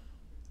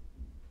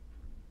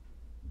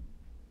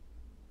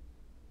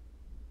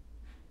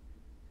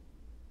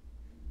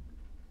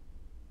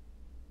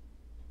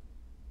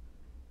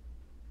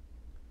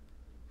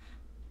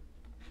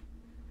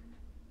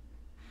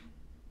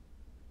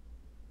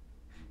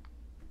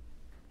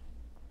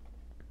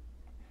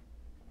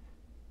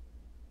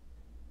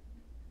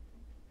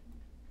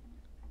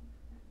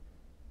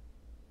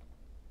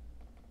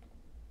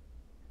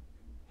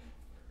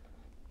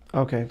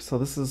 Okay, so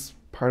this is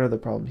part of the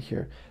problem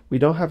here. We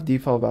don't have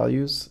default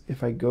values.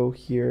 If I go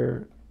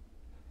here,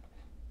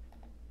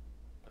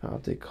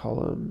 update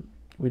column,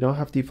 we don't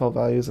have default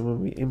values, and when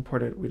we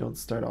import it, we don't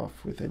start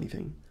off with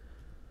anything.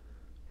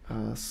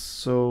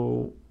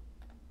 So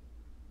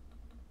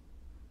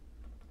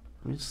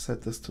let me just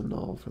set this to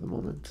null for the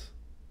moment.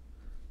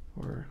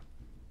 Or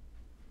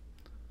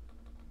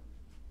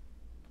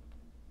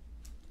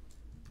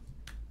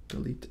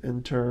delete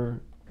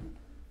enter,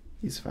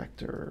 ease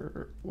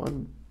factor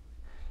 1.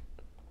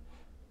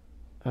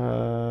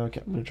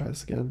 Okay, I'm gonna try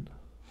this again.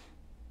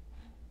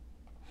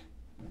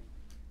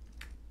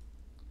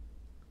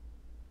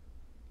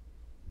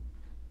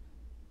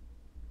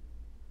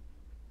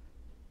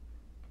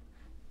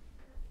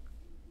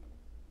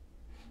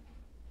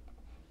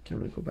 Okay, I'm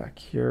gonna go back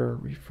here,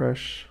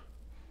 refresh.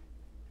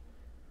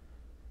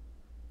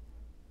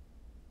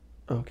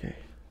 Okay,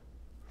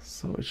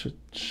 so it should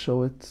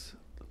show it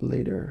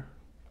later.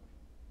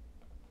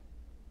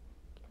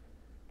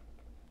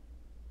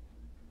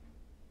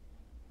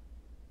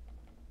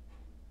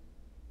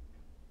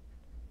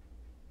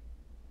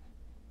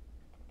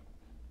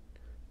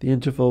 The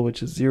interval,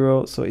 which is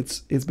 0, so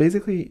it's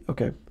basically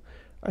okay.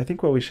 I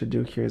think what we should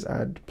do here is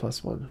add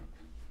 +1.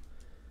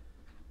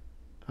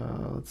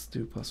 Let's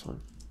do +1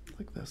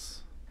 like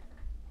this.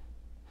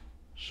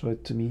 Show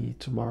it to me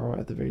tomorrow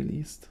at the very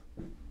least,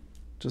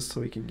 just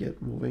so we can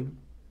get moving.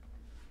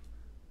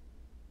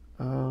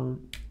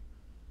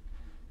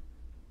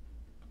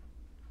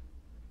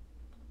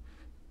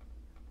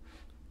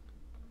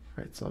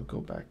 Right, so I'll go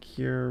back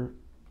here.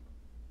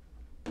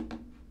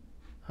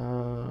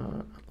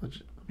 Let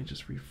me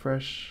just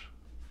refresh.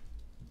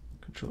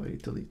 Control A,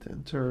 delete,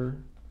 enter.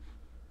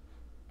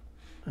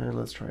 And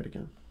let's try it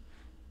again.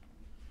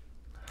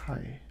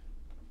 Hi.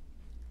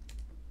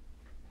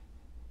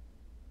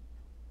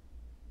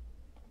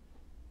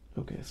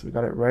 Okay, so we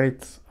got it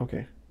right.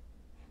 Okay.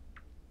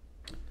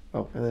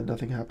 Oh, and then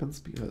nothing happens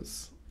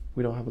because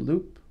we don't have a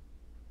loop.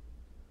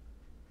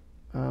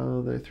 There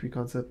are 3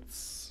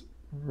 concepts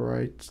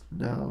right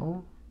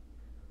now.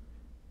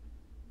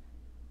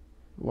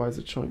 Why is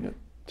it showing it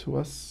to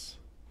us?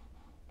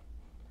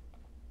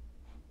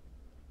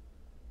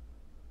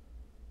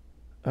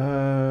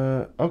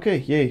 Okay,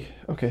 yay.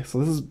 Okay, so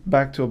this is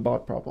back to a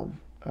bot problem.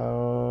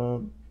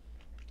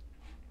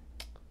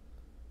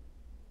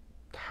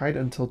 Hide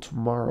until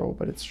tomorrow,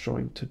 but it's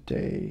showing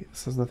today.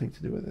 This has nothing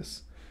to do with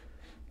this.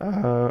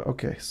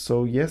 Okay,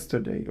 so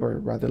yesterday, or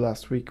rather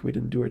last week, we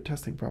didn't do our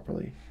testing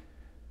properly,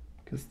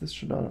 because this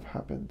should not have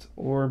happened.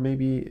 Or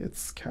maybe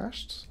it's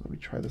cached. Let me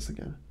try this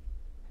again.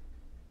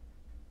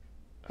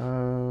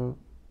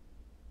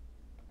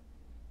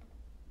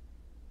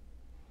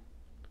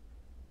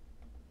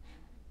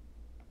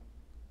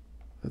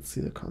 Let's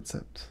see the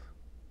concept.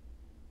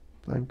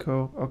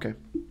 Blanco. Okay.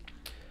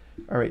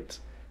 All right.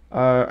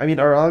 I mean,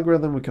 our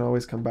algorithm, we can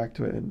always come back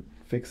to it and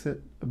fix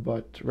it,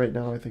 but right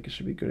now I think it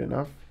should be good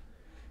enough.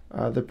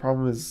 The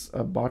problem is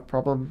a bot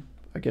problem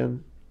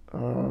again.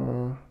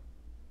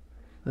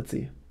 Let's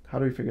see. How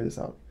do we figure this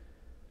out?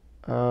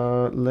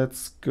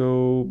 Let's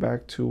go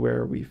back to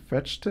where we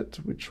fetched it,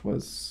 which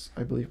was,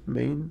 I believe,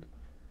 main.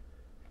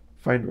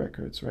 Find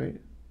records, right?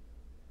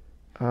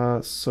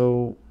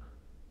 So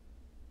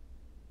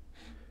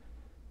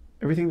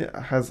everything that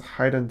has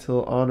hide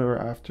until on or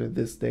after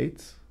this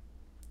date,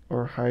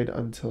 or hide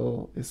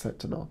until is set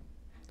to null.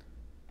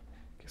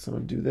 Okay, so I'm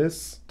gonna do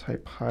this,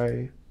 type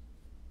hi,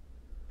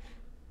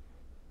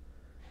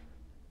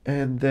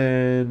 and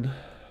then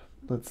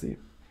let's see.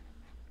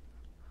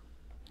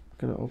 I'm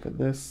gonna open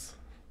this,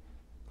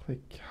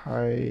 click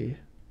hi,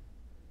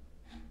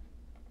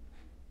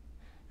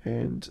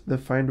 and the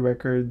find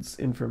records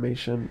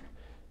information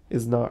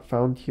is not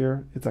found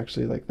here. It's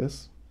actually like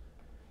this.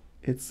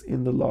 It's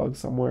in the log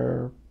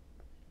somewhere.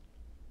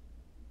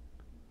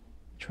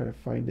 Try to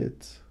find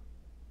it.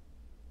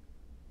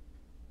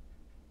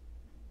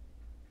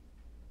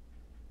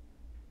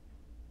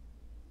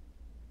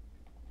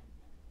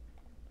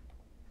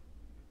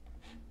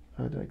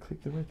 Did I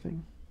click the right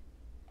thing?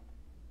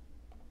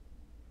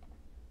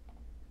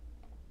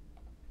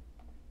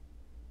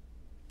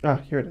 Ah,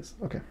 here it is.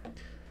 Okay.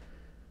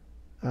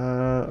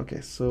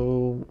 Okay,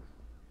 so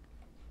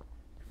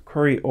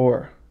query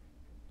or.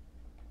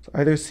 So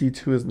either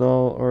C2 is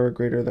null or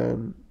greater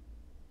than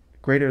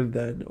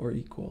or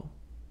equal.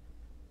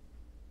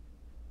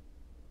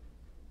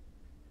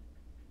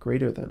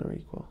 Greater than or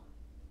equal.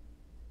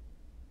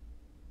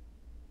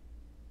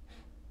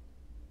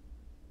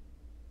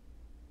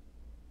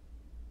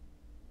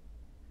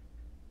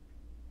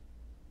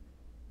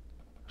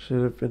 Should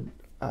it have been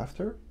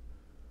after?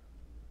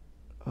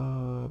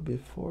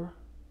 Before?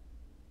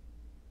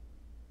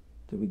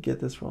 Did we get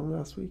this wrong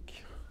last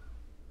week?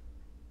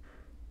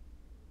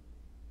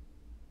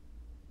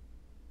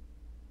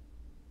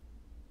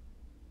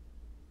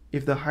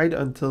 If the hide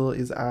until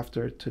is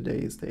after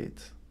today's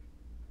date,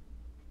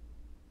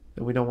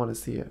 then we don't want to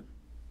see it.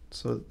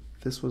 So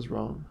this was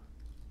wrong.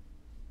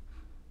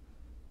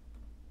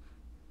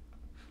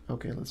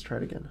 Okay, let's try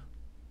it again.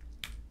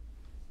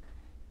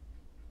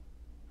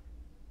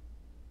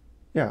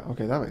 Yeah,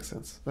 okay, that makes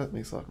sense. That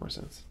makes a lot more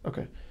sense.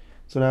 Okay,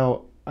 so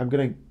now I'm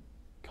gonna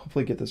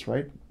hopefully get this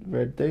right.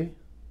 Red day.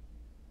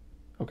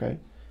 Okay,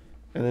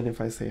 and then if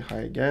I say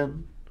hi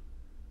again,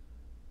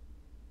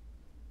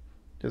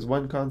 there's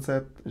one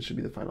concept, it should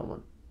be the final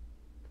one.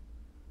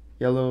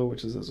 Yellow,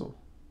 which is Azul.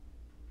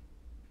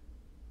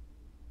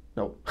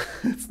 No,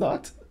 it's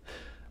not.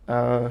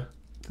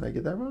 Did I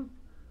get that wrong?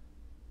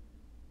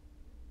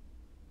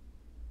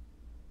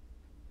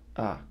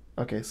 Ah,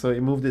 okay, so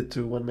it moved it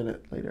to 1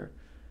 minute later.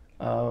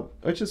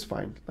 Which is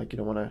fine. Like, you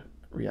don't want to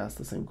re-ask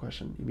the same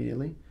question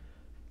immediately.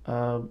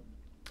 Oh,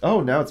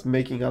 now it's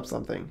making up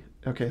something.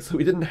 Okay, so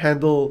we didn't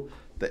handle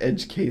the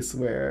edge case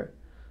where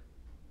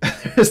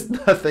there's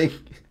nothing.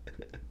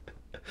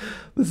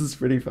 This is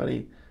pretty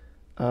funny.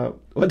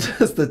 What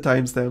does the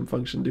timestamp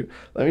function do?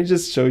 Let me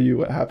just show you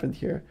what happened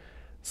here.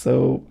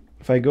 So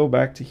if I go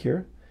back to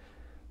here,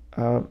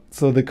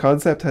 so the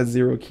concept has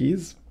 0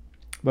 keys,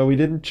 but we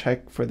didn't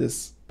check for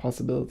this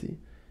possibility.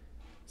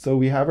 So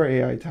we have our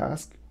AI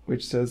task,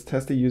 which says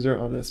test the user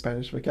on a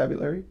Spanish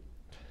vocabulary.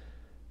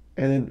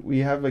 And then we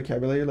have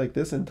vocabulary like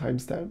this and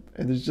timestamp,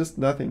 and there's just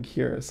nothing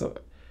here. So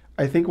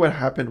I think what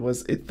happened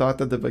was it thought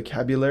that the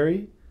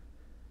vocabulary,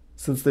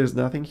 since there's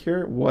nothing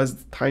here,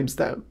 was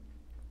timestamp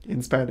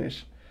in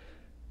Spanish.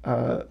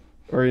 Or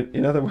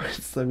in other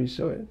words, let me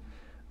show it.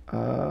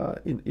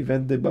 In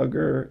event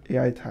debugger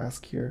AI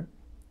task here,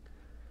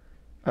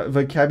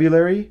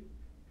 vocabulary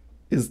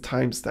is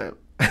timestamp.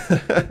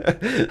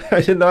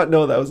 I did not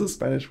know that was a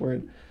Spanish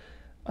word.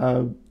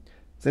 So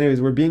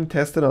anyways, we're being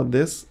tested on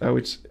this,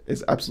 which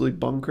is absolutely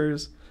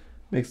bonkers.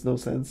 Makes no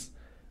sense.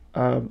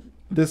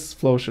 This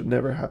flow should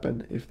never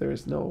happen if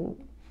there's no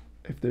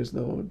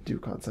do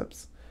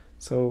concepts.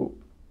 So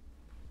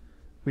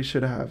we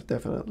should have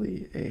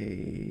definitely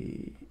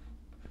a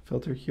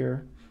filter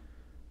here,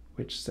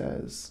 which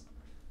says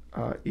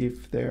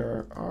if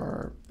there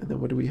are, and then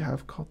what do we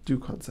have called do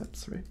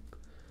concepts, right?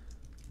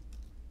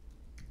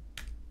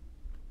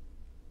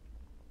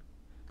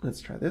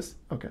 Let's try this.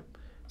 Okay.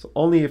 So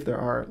only if there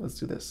are, let's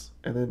do this.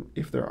 And then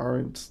if there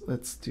aren't,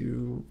 let's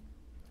do,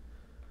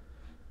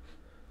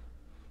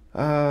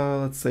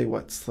 let's say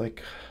what's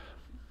like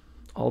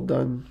all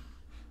done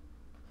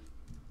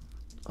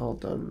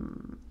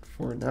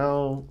for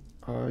now.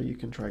 You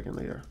can try again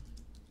later.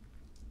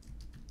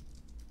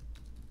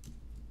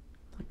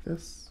 Like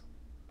this.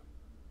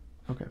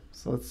 Okay,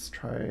 so let's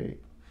try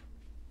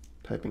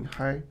typing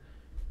hi.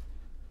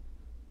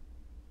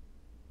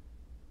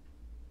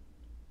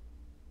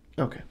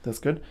 Okay, that's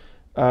good.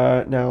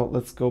 Now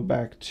let's go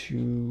back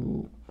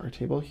to our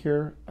table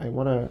here. I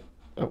want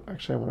to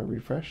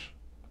refresh.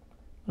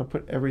 I'll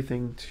put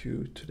everything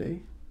to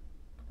today.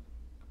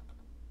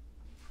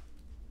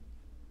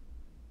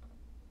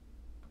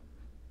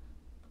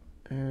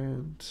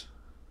 And,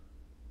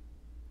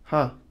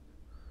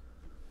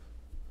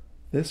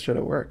 this should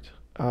have worked.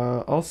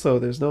 Also,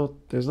 there's no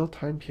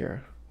time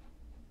here.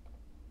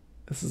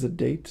 This is a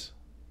date.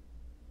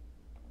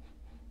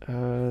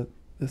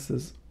 This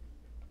is,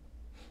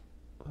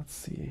 let's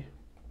see.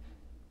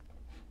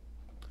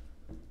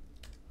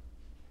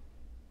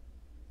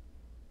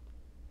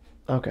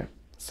 Okay,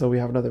 so we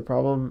have another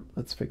problem.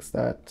 Let's fix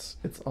that.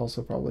 It's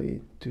also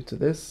probably due to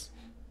this.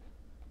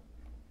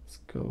 Let's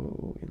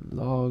go in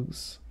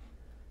logs.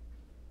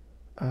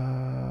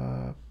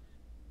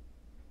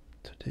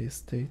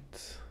 Today's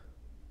date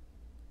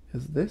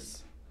is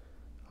this.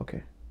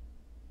 Okay.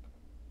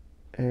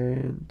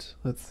 And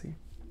let's see.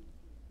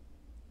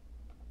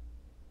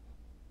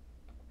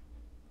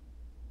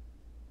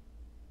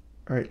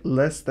 All right,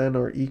 less than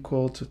or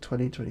equal to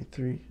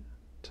 2023,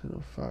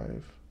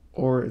 10:05,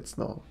 or it's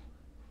null.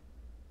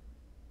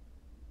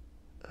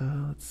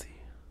 Let's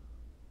see.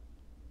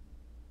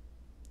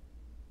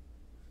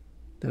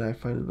 Did I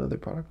find another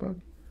product bug?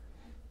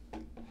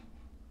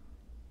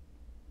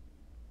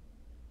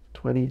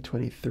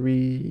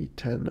 2023,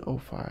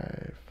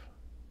 10:05.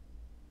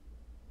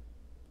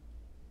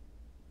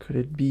 Could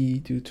it be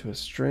due to a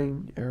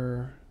string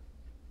error?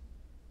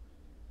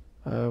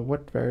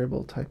 What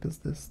variable type is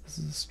this? This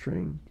is a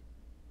string.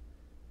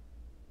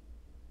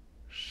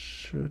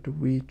 Should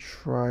we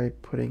try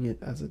putting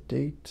it as a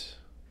date?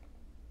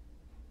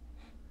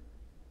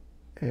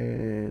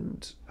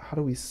 And how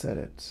do we set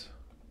it?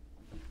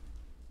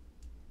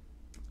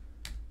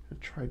 I'll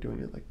try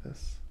doing it like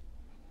this.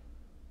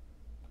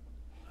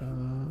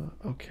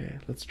 Okay,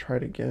 let's try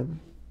it again.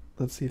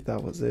 Let's see if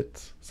that was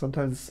it.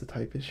 Sometimes it's a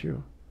type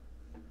issue.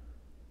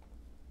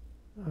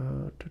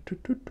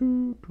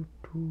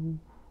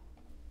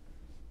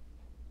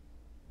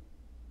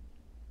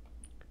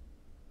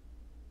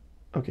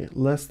 Okay,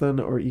 less than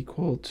or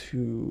equal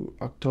to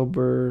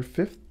October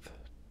 5th,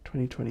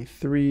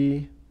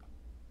 2023.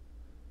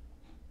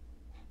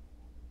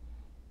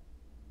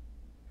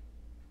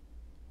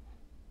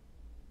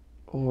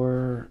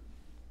 Or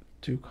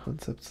do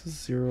concepts is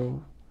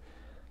 0.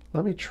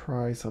 Let me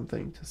try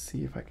something to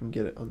see if I can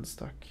get it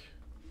unstuck.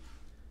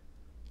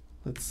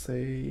 Let's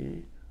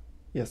say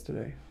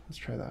yesterday. Let's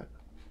try that.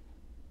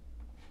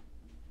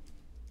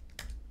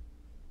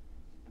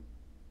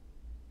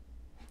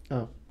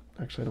 Oh,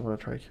 actually I don't want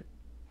to try.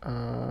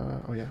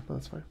 Oh yeah, no,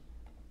 that's fine.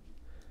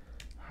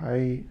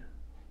 Hi.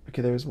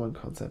 Okay, there's one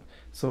concept.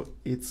 So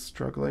it's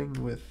struggling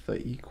with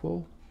the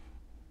equal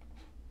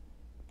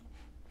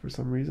for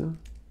some reason.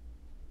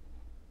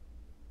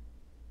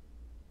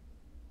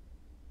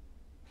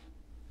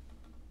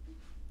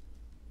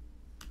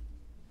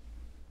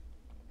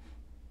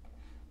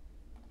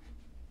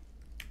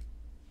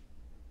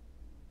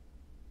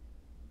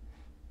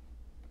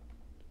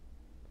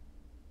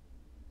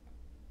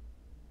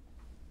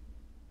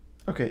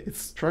 Okay,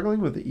 it's struggling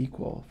with the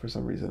equal for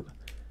some reason.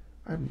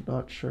 I'm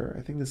not sure.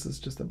 I think this is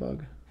just a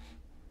bug.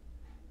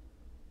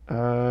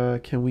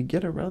 Can we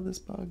get around this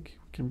bug?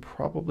 We can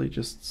probably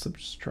just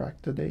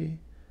subtract a day.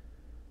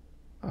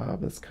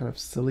 That's kind of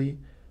silly.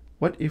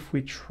 What if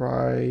we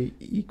try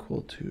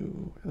equal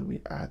to and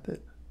we add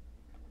it?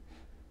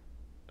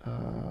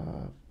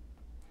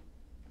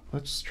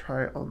 Let's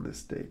try on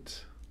this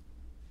date.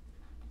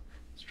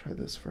 Let's try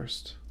this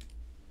first.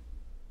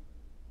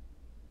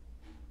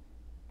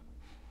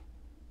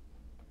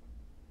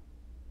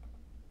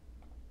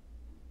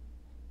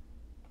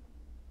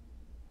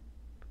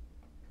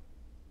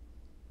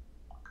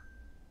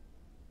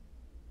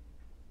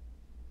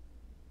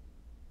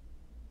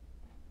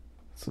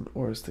 It's an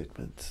or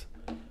statement.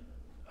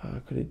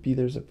 Could it be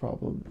there's a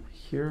problem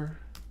here?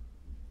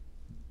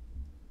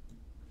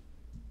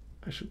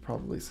 I should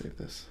probably save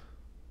this.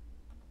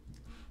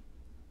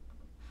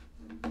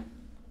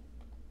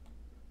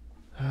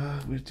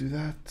 We do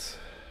that.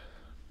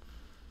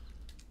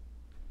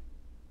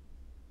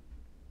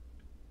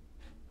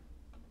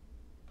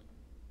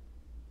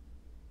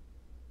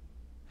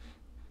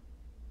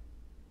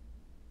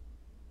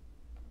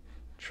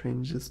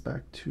 Change this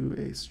back to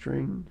a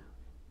string.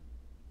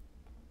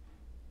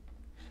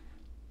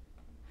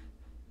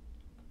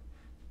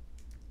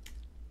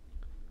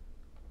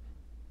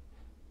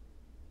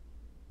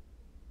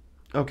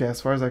 Okay,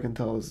 as far as I can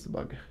tell, this is a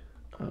bug.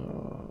 I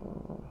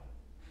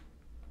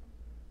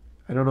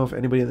don't know if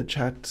anybody in the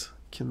chat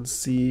can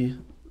see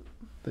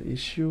the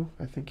issue.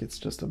 I think it's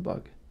just a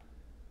bug.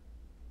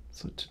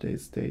 So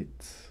today's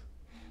date.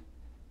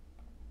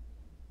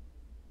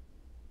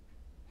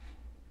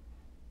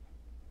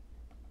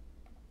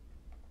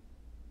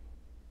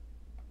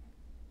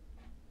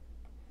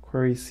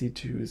 Query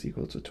C2 is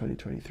equal to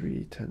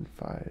 2023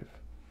 10.5.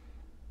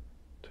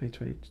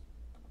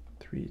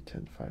 2023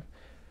 10.5.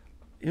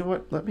 You know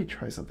what? Let me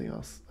try something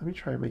else. Let me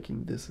try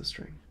making this a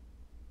string.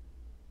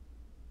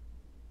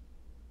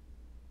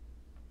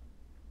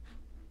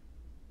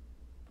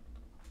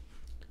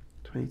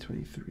 Twenty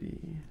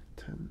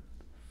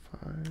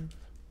 10.5.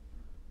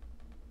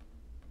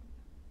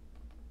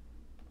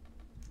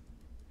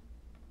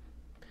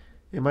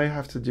 It might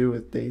have to do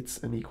with dates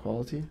and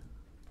equality.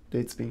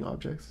 Dates being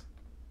objects.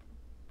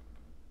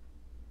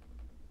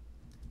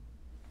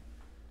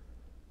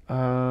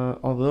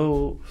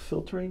 Although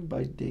filtering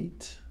by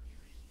date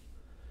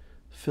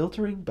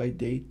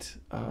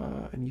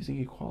and using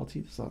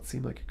equality does not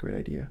seem like a great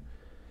idea.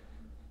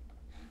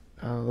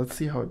 Let's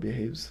see how it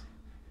behaves.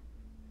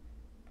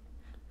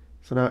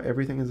 So now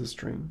everything is a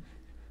string.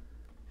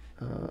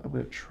 I'm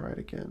going to try it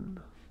again.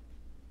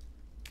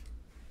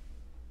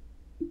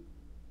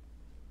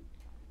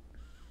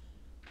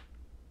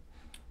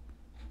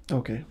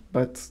 Okay,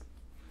 but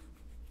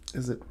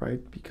is it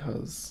right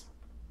because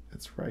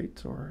it's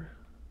right, or?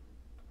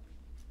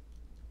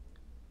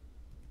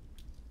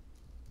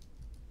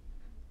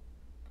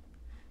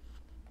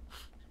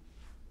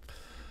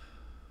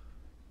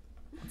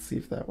 Let's see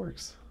if that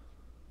works.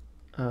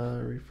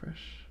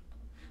 Refresh.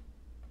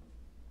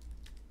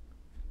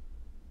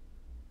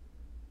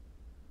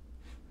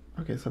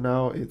 Okay, so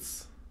now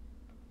it's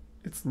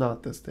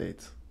not this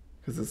date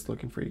because it's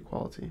looking for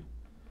equality.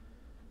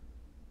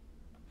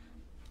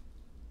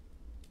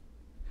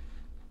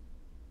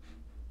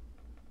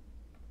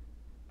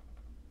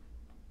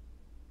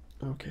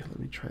 Okay, let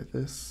me try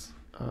this.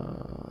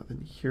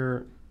 Then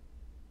here.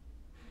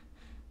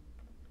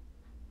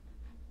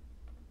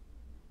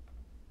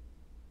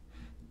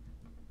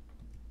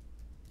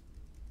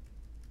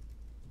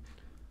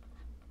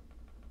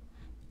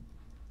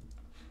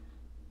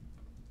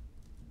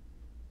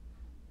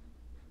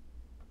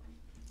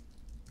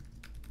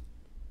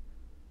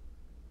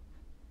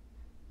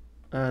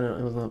 No,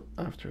 it was not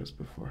after, it was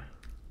before.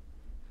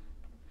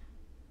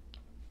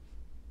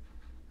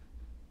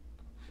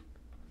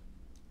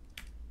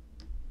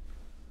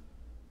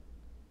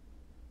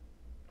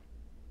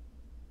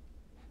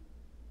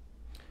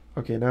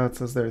 Okay, now it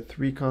says there are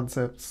 3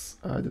 concepts.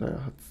 I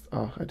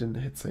didn't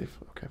hit save.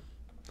 Okay.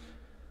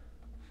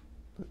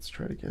 Let's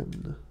try it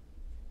again.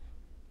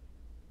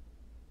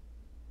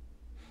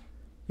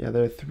 Yeah,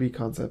 there are 3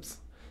 concepts.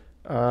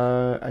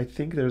 I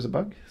think there's a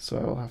bug, so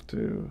I will have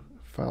to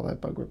file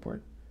that bug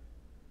report.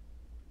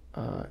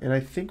 And I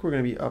think we're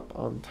going to be up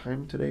on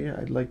time today.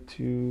 I'd like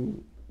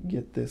to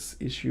get this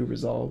issue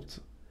resolved.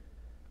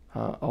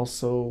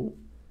 Also,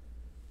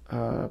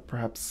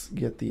 perhaps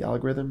get the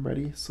algorithm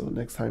ready, so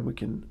next time we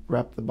can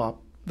wrap the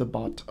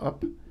bot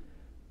up.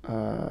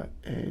 Yeah,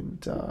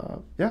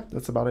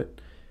 that's about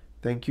it.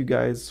 Thank you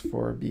guys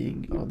for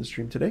being on the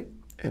stream today,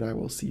 and I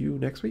will see you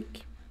next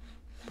week.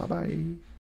 Bye-bye.